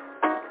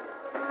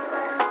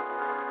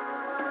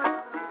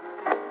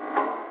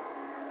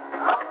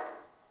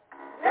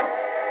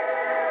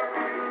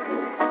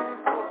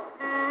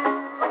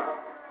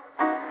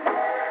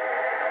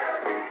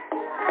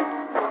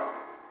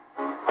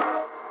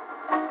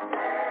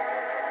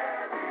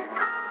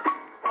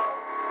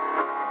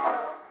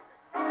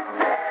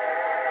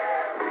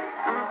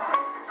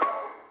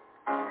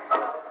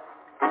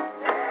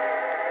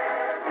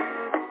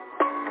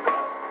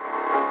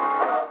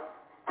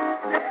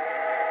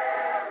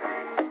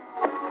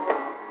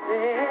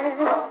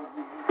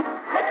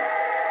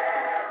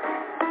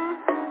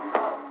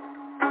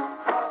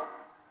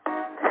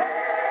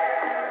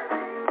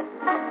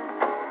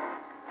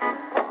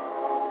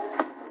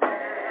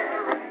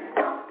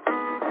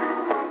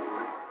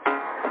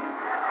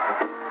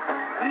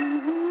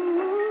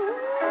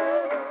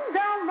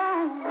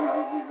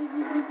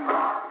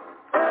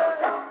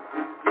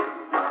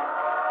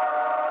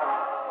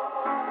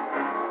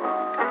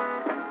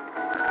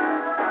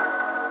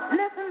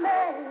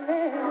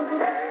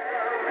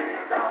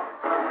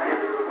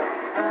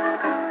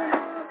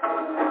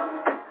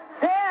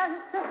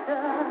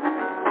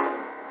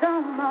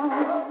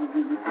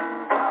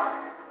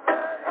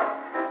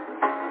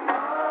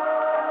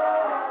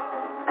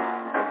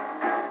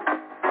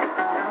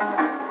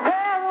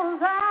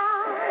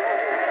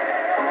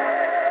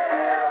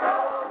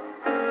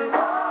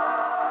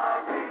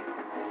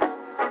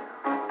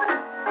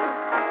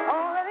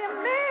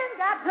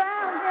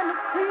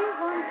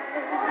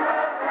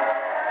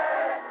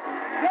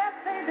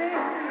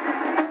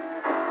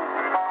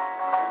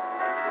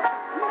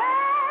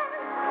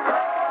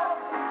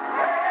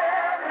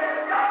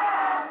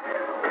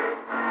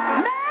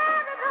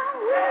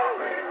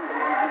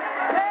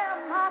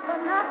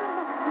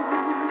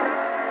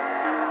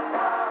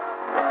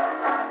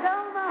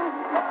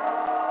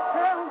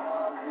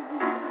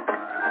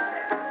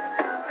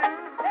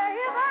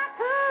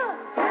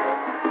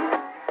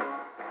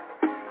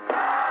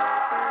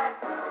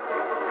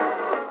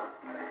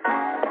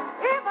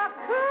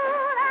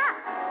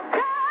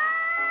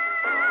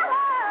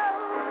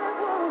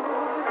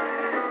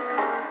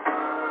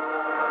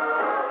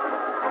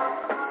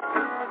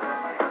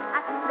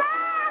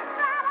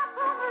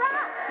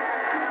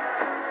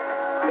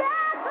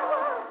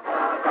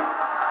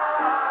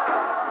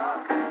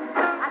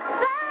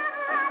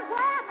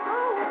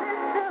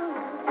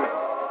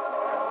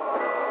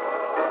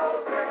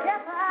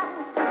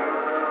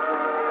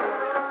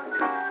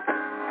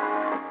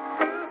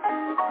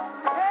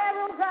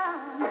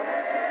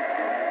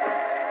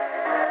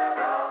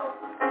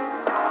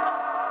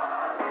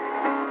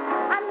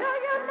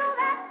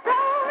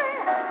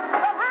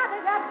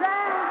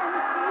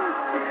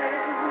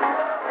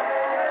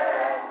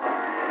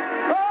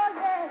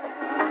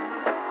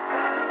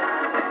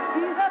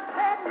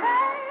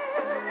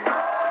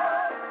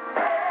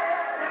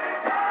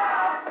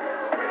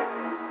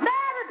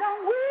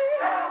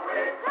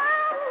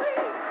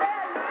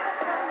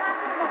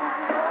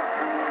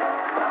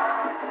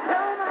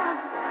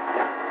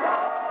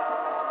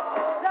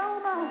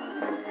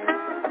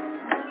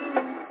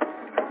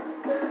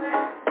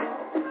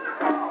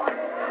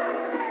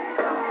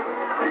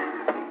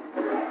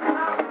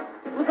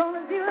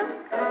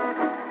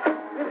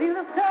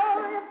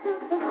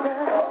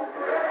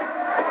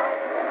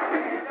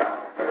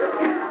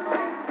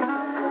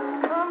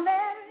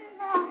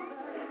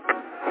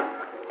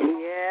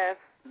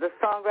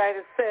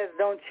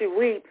 don't you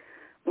weep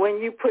when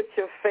you put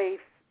your faith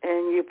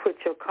and you put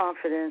your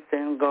confidence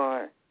in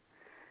God,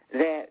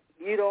 that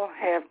you don't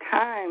have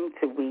time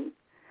to weep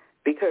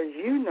because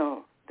you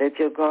know that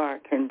your God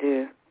can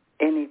do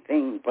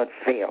anything but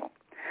fail.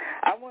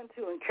 I want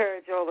to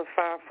encourage all the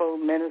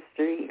fivefold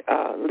ministry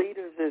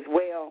leaders as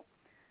well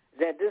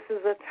that this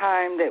is a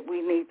time that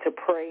we need to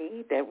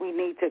pray, that we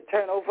need to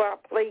turn over our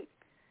plate,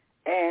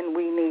 and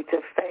we need to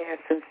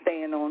fast and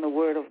stand on the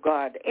word of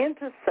God.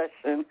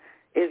 Intercession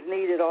is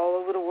needed all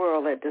over the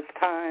world at this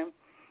time.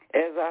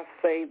 As I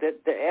say, that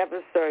the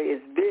adversary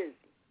is busy.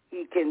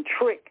 He can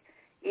trick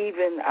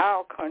even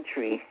our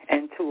country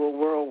into a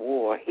world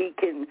war. He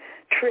can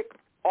trick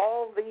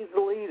all these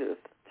leaders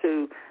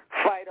to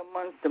fight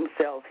amongst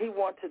themselves. He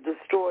wants to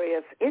destroy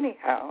us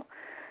anyhow,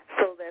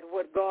 so that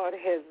what God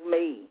has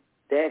made,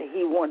 that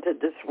he wants to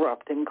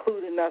disrupt,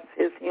 including us,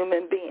 his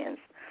human beings.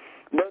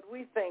 But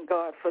we thank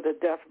God for the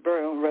death,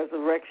 burial, and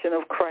resurrection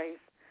of Christ,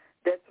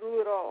 that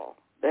through it all,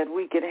 that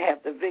we can have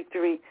the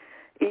victory,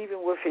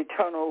 even with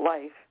eternal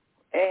life,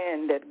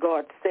 and that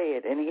God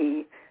said, and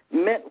he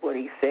meant what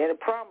he said, and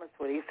promised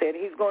what he said.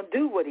 He's going to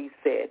do what he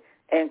said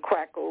and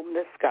crack open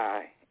the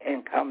sky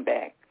and come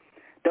back.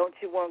 Don't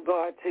you want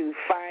God to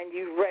find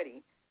you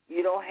ready?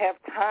 You don't have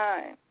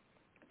time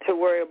to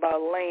worry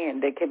about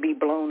land that can be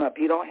blown up.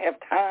 You don't have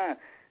time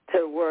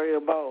to worry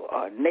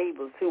about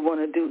neighbors who want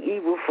to do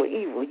evil for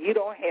evil. You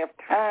don't have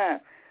time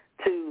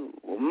to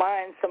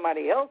mind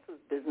somebody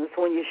else's business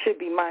when you should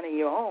be minding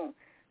your own,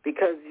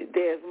 because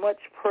there's much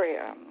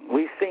prayer.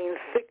 We've seen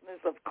sickness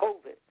of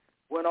COVID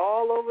went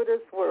all over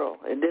this world.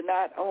 It did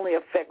not only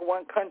affect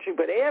one country,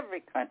 but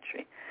every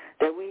country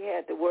that we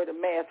had to wear the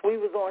mask. We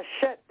was on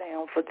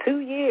shutdown for 2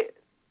 years.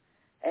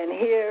 And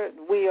here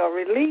we are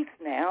released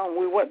now, and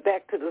we went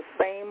back to the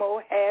same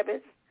old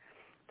habits,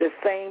 the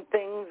same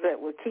things that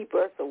would keep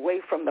us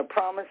away from the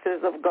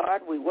promises of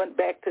God. We went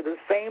back to the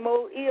same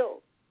old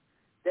ills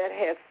that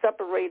has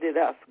separated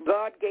us.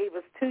 God gave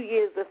us 2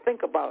 years to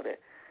think about it,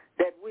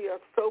 that we are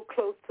so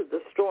close to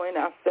destroying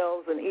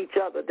ourselves and each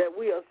other, that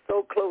we are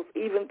so close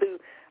even to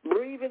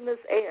breathing this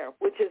air,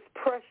 which is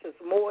precious,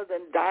 more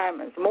than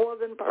diamonds, more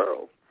than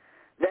pearls,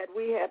 that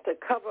we had to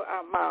cover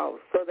our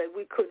mouths so that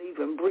we couldn't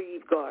even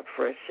breathe God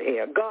fresh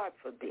air. God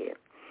forbid.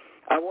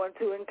 I want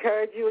to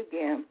encourage you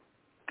again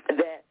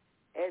that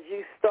as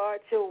you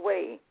start your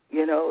way,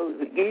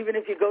 even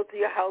if you go to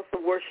your house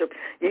of worship,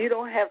 you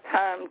don't have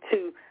time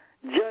to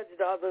judge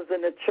the others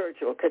in the church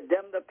or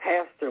condemn the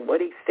pastor,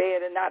 what he's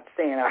saying and not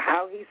saying, or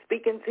how he's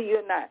speaking to you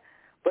or not.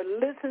 But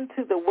listen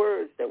to the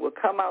words that will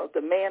come out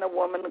the man or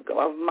woman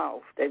of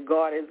mouth that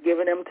God has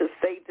given him to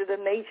say to the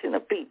nation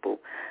of people,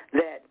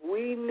 that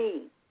we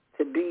need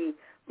to be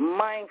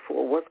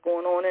mindful of what's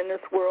going on in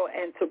this world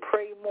and to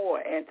pray more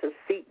and to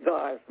seek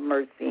God's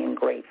mercy and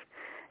grace.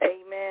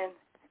 Amen.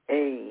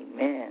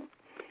 Amen.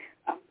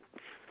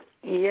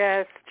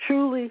 Yes,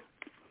 truly,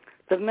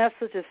 the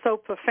message is so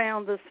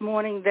profound this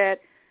morning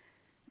that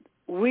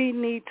we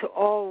need to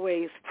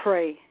always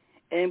pray,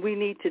 and we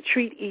need to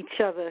treat each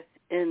other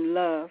in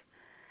love.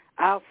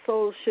 Our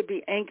souls should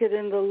be anchored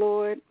in the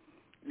Lord,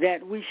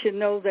 that we should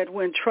know that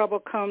when trouble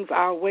comes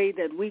our way,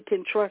 that we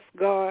can trust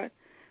God.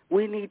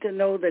 We need to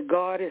know that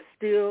God is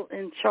still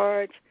in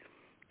charge,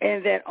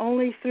 and that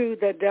only through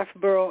the death,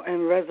 burial,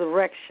 and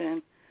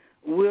resurrection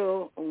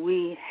will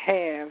we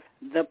have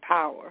the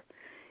power.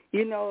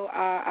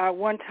 I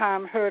one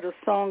time heard a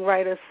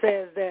songwriter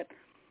says that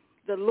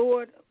the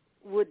Lord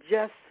would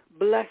just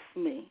bless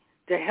me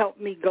to help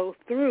me go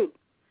through,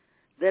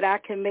 that I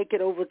can make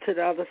it over to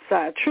the other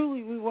side.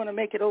 Truly, we want to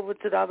make it over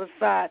to the other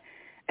side,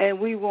 and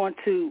we want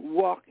to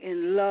walk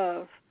in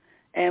love,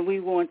 and we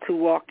want to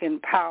walk in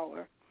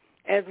power.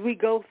 As we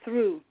go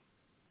through,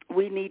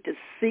 we need to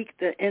seek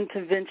the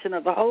intervention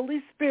of the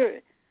Holy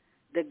Spirit,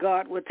 that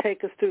God will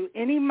take us through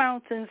any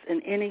mountains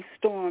and any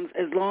storms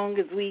as long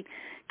as we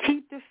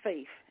keep the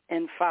faith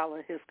and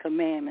follow his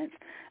commandments.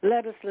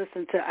 Let us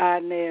listen to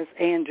Inez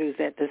Andrews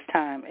at this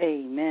time.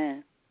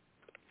 Amen.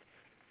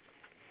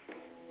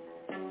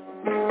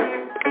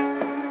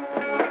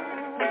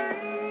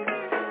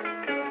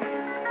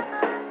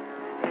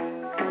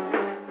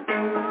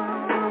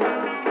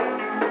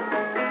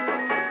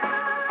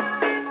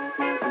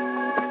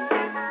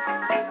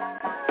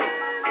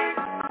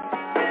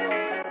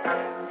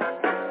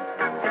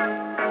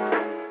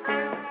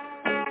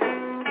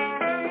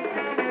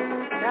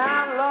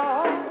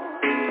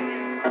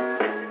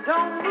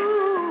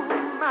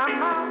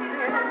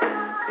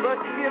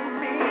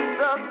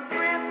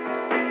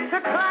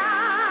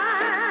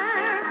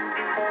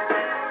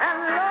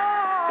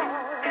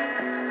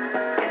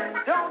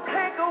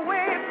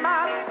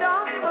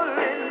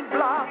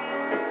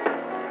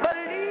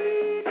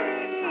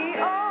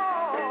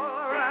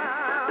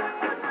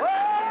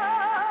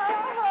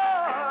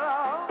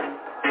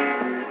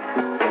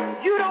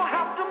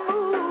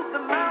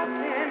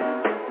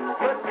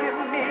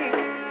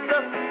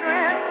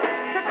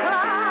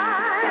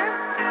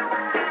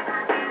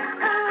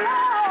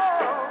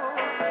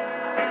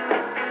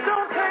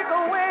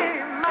 Away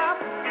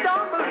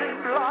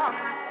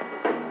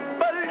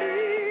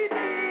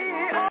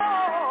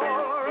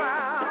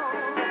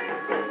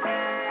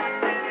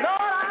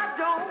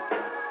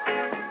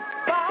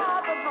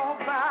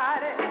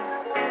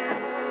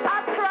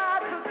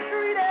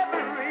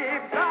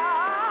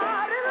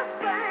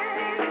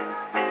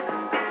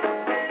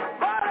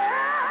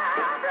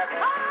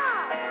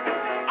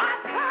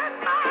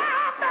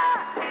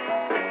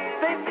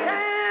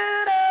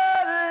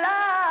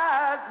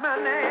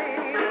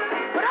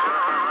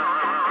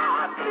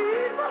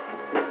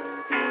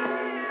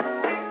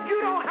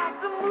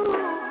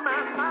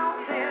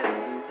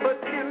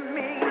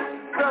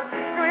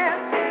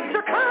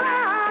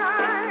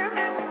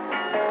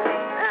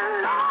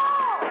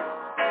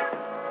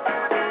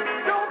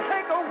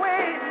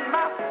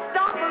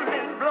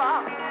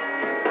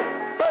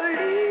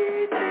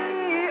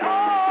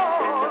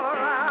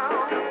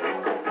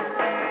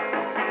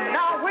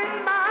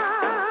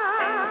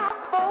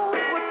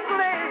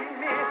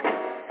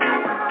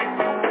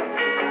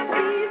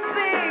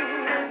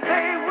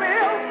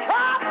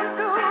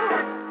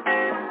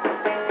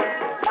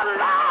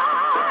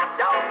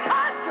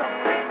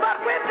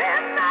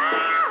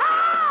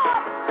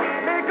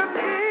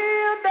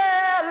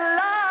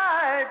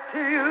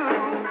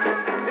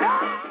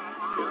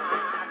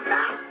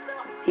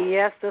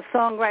Yes, the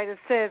songwriter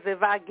says,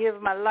 if I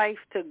give my life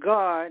to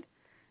God,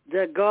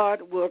 the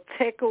God will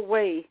take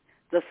away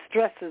the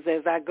stresses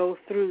as I go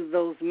through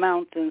those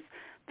mountains,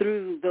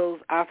 through those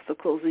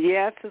obstacles.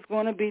 Yes, it's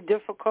going to be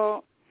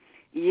difficult.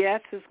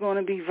 Yes, it's going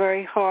to be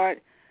very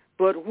hard.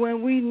 But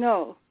when we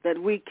know that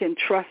we can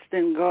trust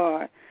in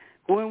God,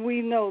 when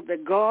we know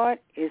that God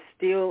is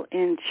still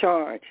in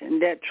charge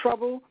and that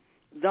trouble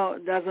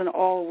doesn't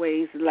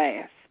always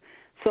last.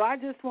 So I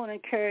just want to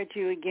encourage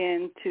you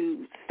again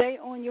to stay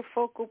on your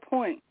focal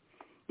point.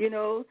 You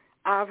know,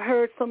 I've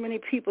heard so many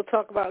people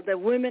talk about that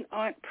women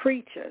aren't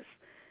preachers,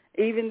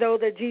 even though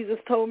that Jesus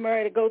told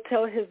Mary to go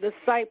tell his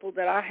disciples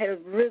that I have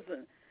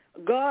risen.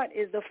 God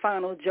is the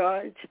final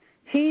judge.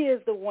 He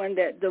is the one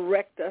that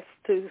directs us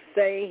to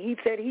say, he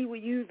said he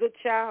would use a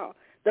child.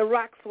 The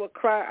rocks will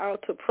cry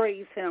out to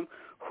praise him.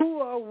 Who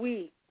are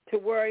we to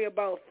worry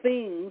about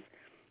things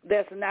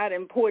that's not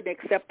important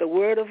except the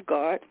word of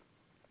God,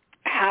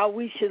 how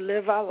we should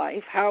live our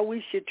life, how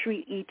we should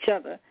treat each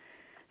other?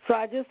 So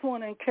I just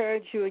want to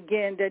encourage you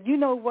again that, you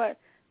know what,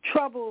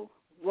 trouble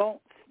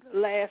won't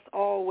last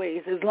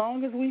always. As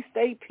long as we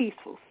stay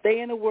peaceful,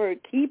 stay in the word,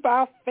 keep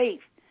our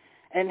faith,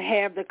 and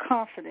have the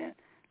confidence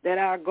that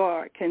our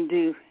God can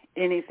do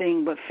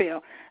anything but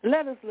fail.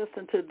 Let us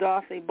listen to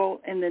Dorothy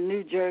Bolt in the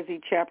New Jersey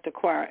Chapter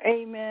Choir.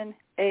 Amen,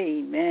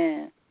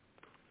 amen.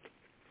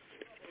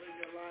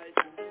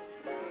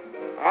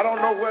 I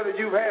don't know whether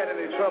you've had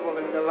any trouble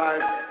in your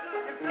life,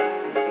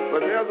 but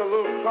there's a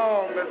little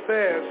song that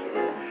says,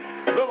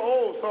 a little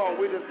old song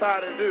we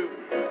decided to do.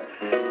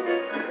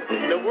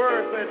 The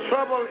words say,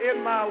 trouble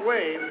in my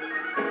way,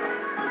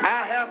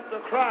 I have to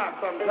cry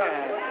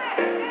sometimes.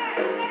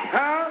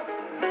 Huh?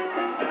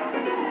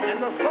 And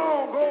the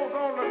song goes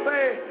on to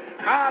say,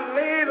 I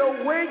laid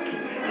awake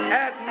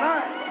at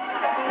night.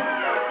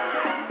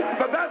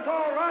 But that's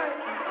all right.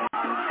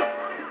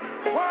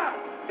 Why?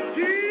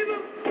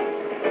 Jesus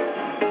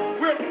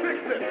will fix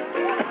it.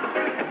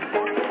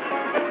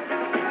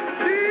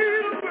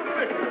 Jesus will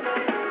fix it.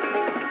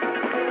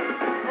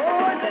 Oh,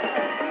 yeah.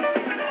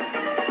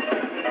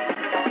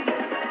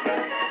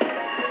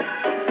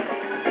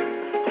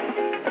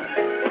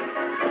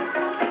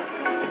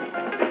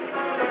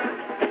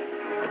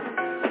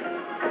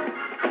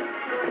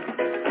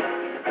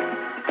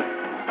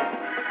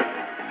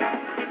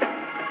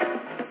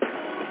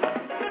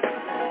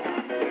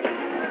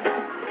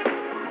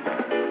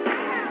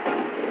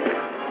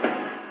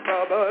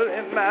 Trouble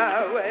in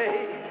my way.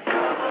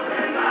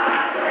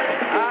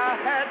 I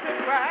had to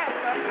cry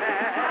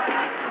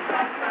sometimes.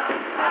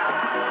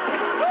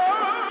 Oh,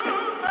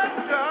 my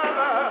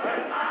trouble.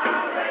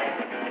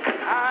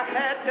 I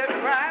had to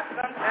cry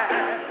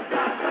sometimes.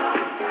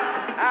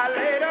 I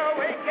laid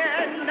awake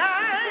at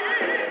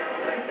night.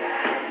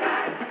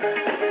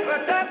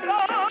 But that's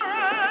all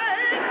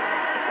right.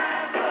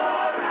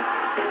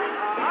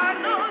 I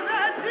know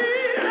that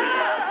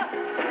Jesus,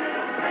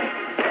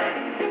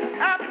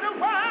 after a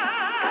while,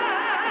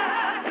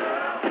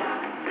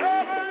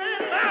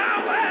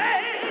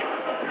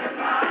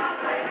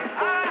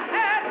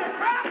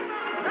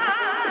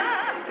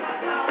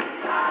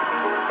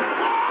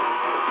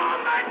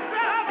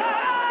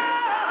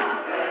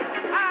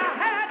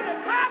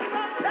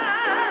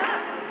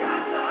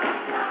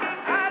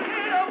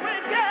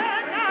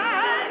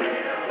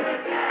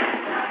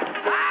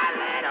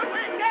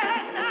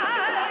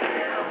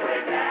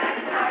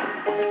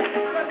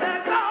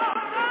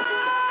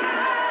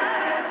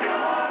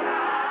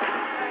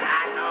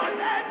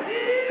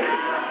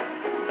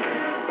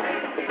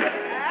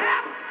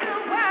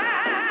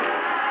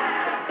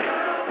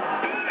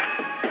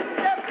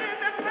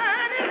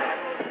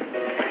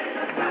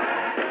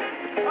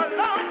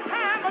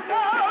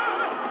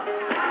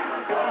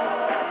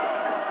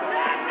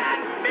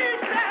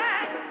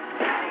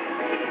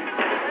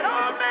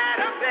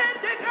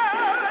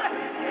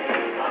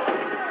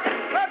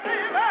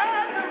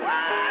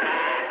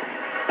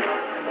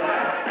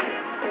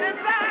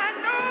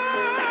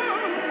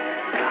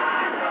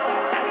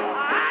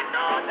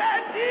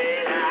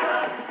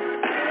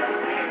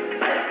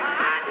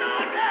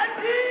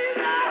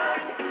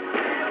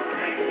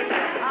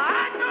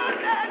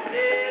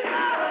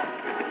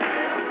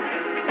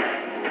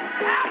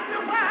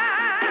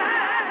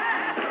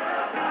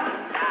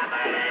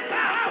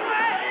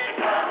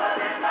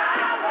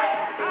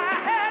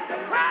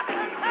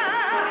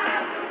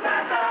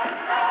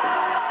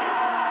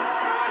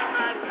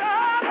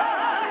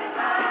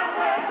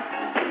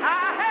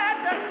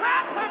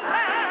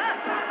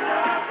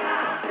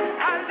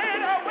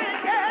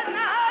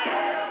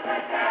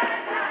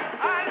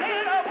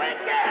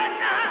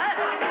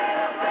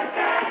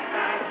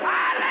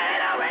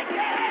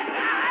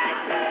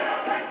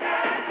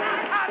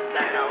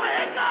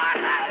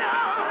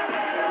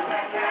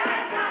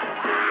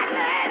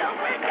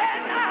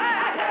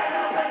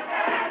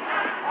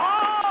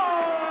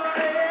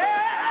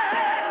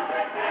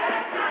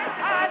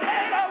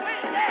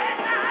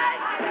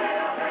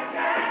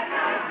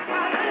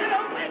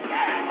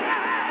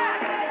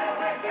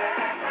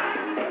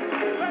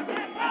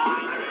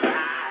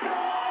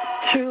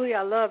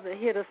 I love to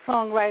hear the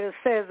songwriter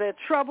says that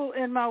trouble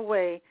in my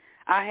way,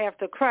 I have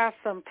to cry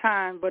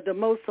sometime, but the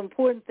most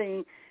important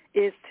thing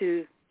is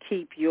to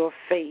keep your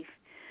faith.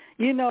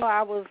 You know,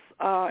 I was,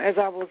 as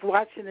I was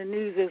watching the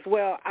news as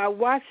well, I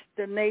watched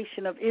the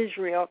nation of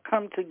Israel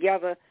come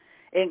together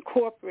in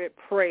corporate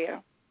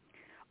prayer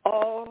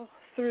all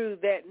through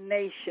that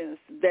nation,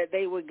 that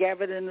they were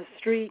gathered in the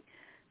street,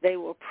 they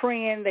were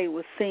praying, they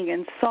were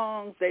singing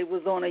songs, they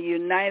was on a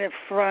united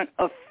front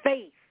of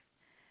faith.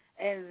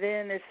 And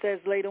then it says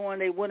later on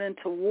they went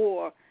into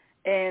war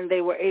and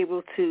they were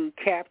able to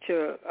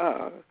capture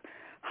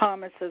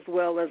Hamas as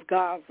well as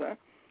Gaza.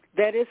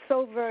 That is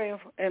so very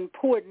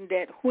important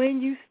that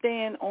when you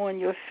stand on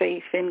your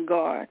faith in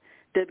God,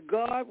 that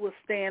God will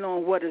stand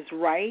on what is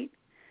right,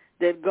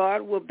 that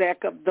God will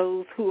back up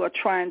those who are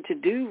trying to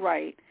do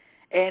right.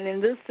 And in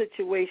this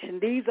situation,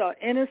 these are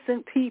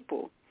innocent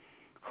people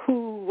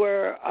who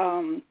were,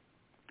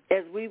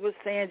 as we were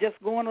saying, just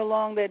going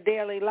along their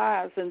daily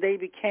lives, and they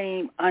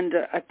became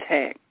under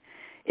attack.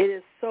 It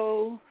is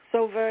so,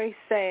 so very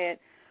sad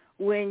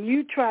when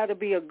you try to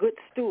be a good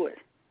steward,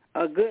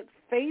 a good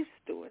faith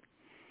steward,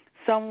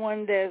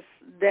 someone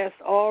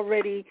that's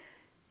already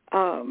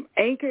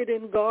anchored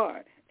in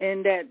God,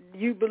 and that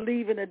you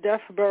believe in the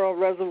death, burial,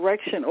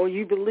 resurrection, or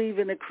you believe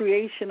in the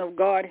creation of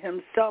God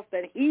himself,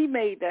 that he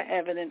made the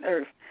heaven and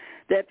earth,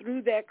 that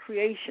through that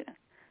creation,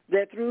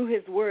 that through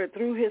his word,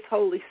 through his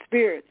Holy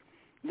Spirit,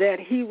 that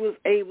he was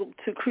able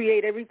to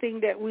create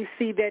everything that we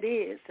see that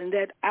is, and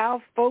that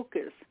our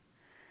focus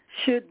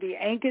should be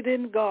anchored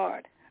in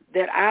God,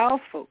 that our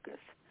focus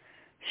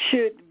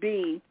should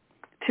be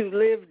to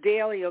live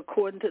daily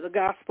according to the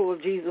gospel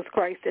of Jesus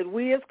Christ. That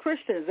we as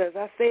Christians, as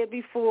I said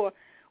before,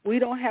 we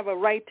don't have a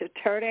right to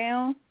tear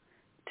down,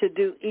 to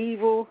do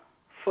evil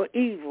for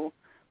evil,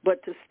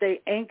 but to stay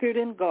anchored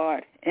in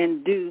God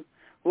and do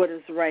what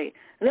is right.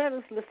 Let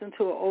us listen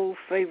to an old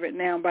favorite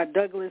now by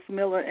Douglas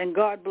Miller, and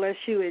God bless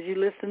you as you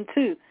listen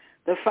to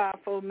the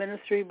Fivefold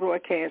Ministry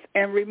broadcast.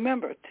 And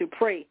remember to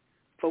pray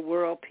for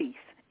world peace.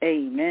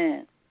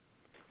 Amen.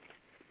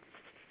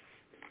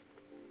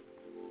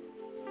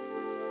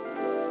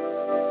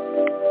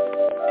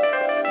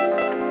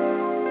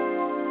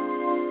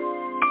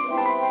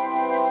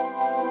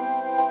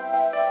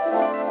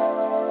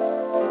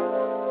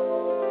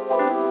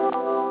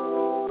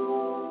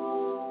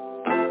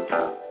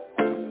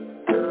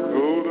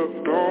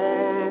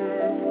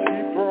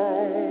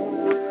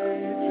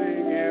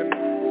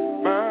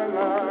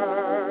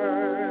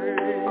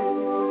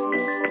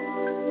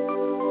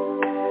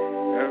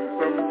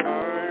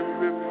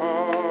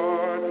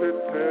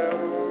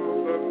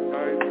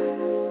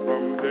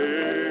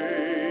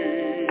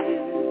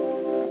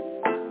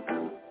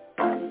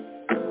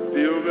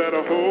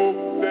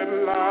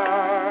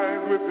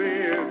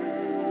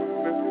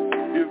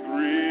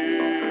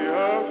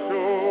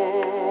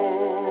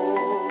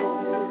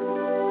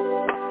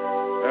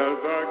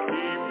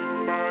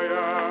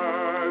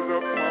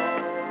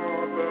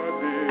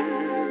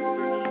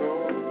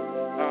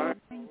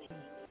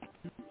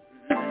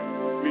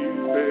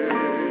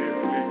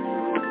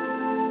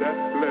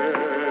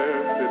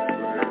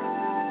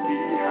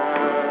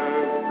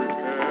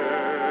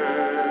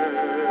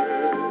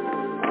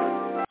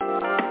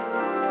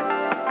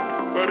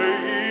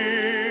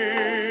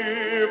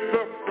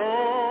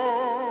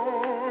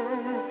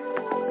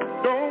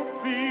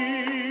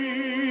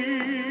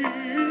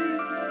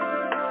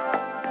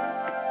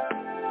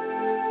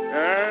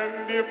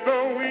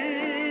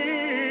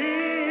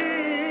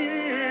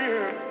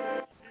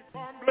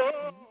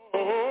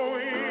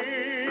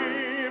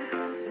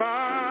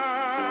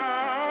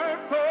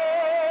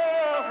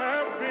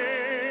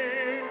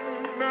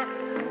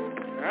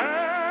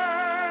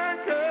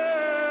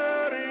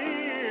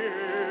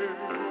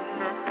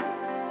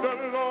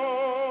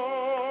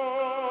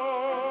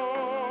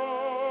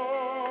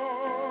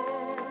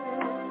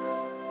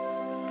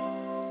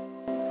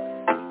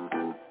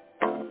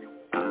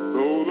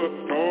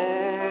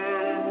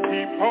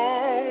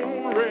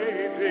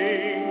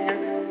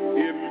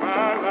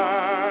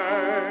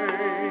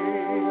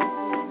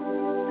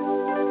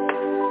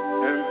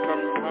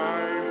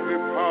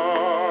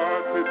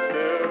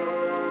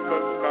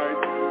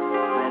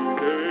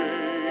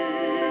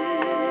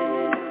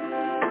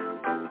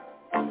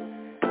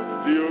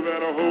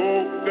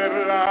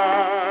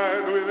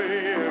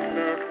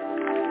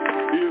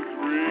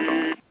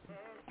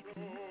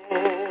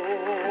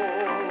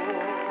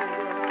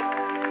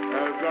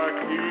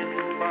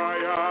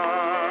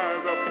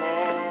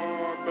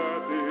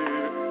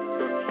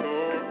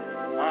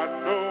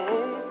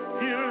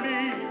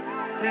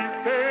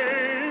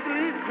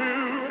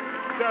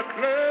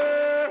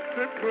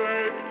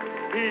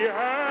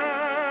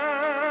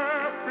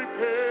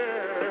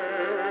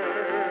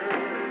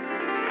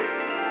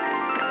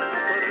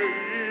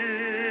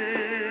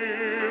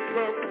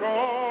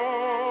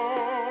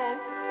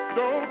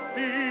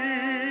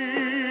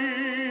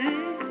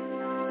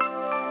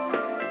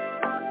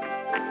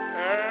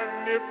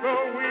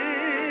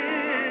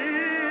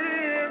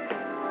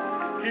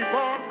 Keep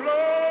on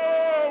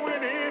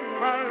blowing in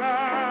my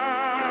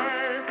life.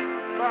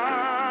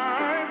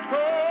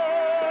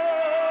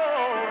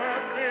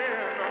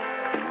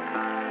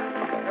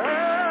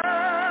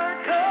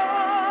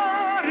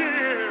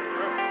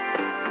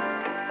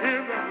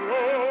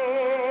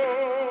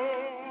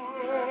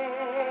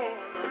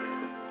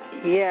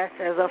 Yes,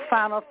 as a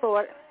final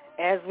thought,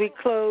 as we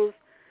close,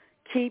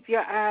 keep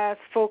your eyes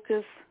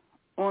focused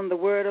on the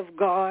Word of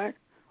God,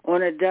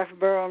 on the death,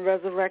 burial, and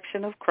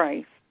resurrection of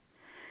Christ.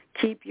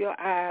 Keep your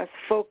eyes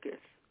focused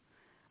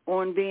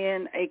on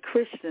being a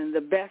Christian,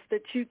 the best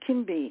that you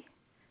can be,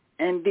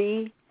 and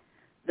be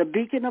the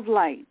beacon of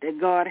light that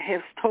God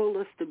has told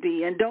us to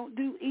be. And don't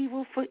do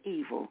evil for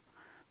evil,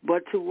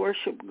 but to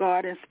worship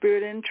God in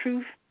spirit and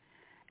truth,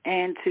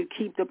 and to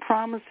keep the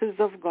promises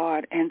of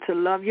God, and to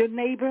love your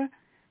neighbor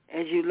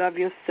as you love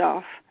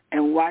yourself,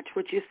 and watch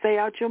what you say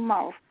out your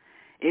mouth.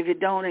 If you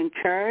don't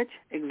encourage,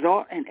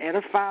 exhort, and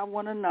edify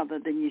one another,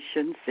 then you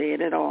shouldn't say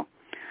it at all.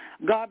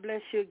 God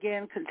bless you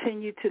again.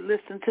 Continue to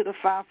listen to the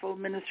Fivefold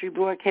Ministry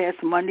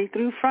broadcast Monday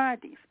through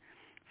Fridays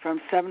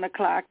from 7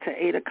 o'clock to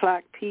 8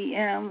 o'clock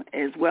p.m.,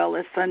 as well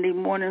as Sunday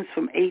mornings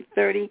from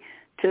 8:30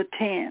 to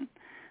 10.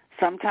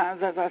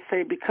 Sometimes, as I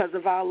say, because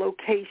of our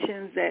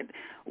locations, that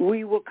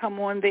we will come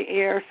on the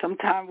air.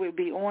 Sometimes we'll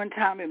be on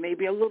time. It may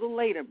be a little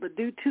later, but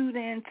do tune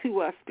in to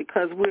us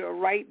because we are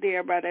right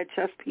there by that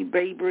Chesapeake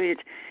Bay Bridge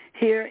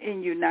here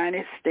in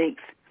United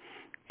States,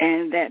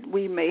 and that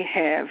we may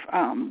have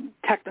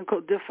technical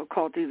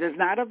difficulties. It's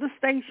not of the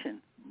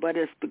station, but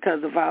it's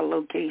because of our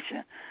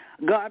location.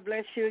 God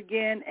bless you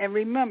again, and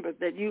remember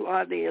that you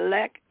are the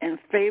elect and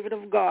favored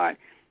of God,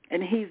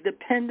 and he's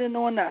dependent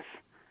on us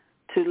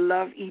to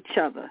love each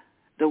other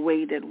the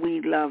way that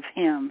we love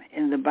him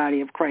in the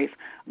body of Christ.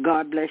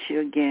 God bless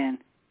you again.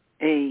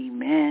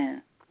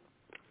 Amen.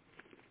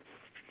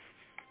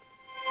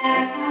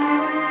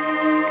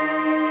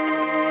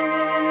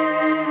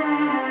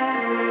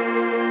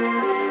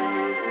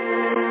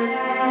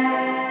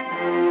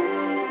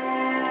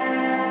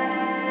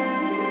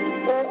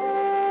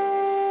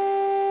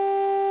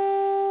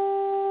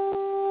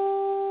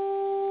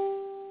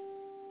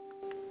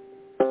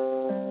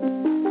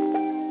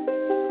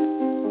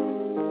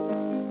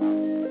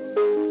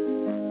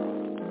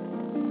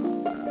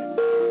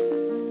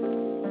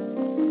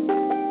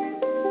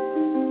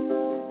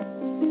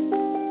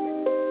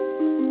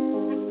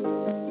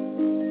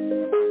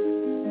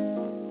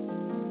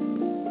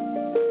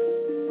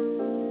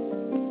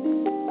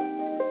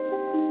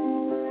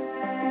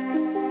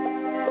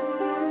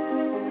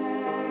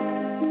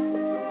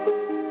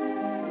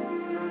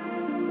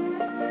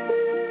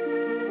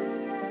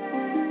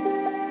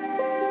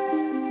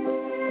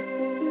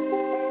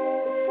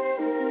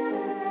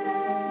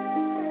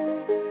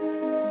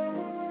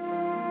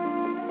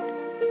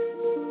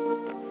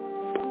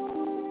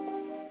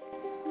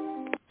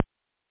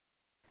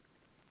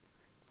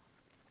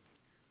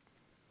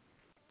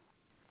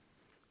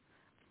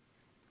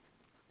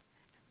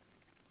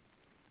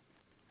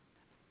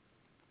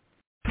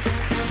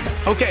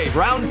 Okay,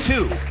 round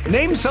two.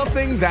 Name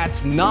something that's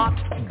not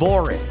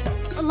boring.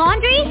 A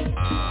laundry?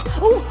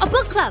 Ooh, a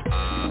book club.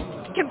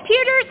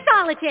 Computer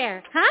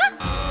solitaire, huh?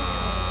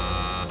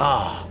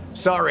 Ah,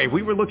 sorry,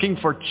 we were looking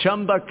for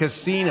Chumba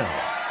Casino.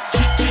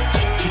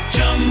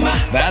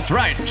 That's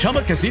right,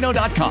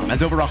 ChumbaCasino.com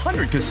has over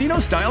 100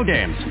 casino-style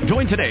games.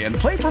 Join today and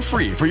play for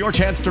free for your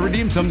chance to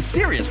redeem some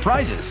serious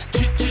prizes.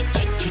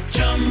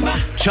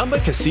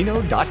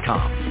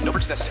 ChumbaCasino.com. No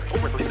purchase necessary.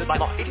 Void where prohibited by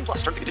law. 18+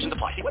 terms and conditions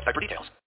apply. See website for details.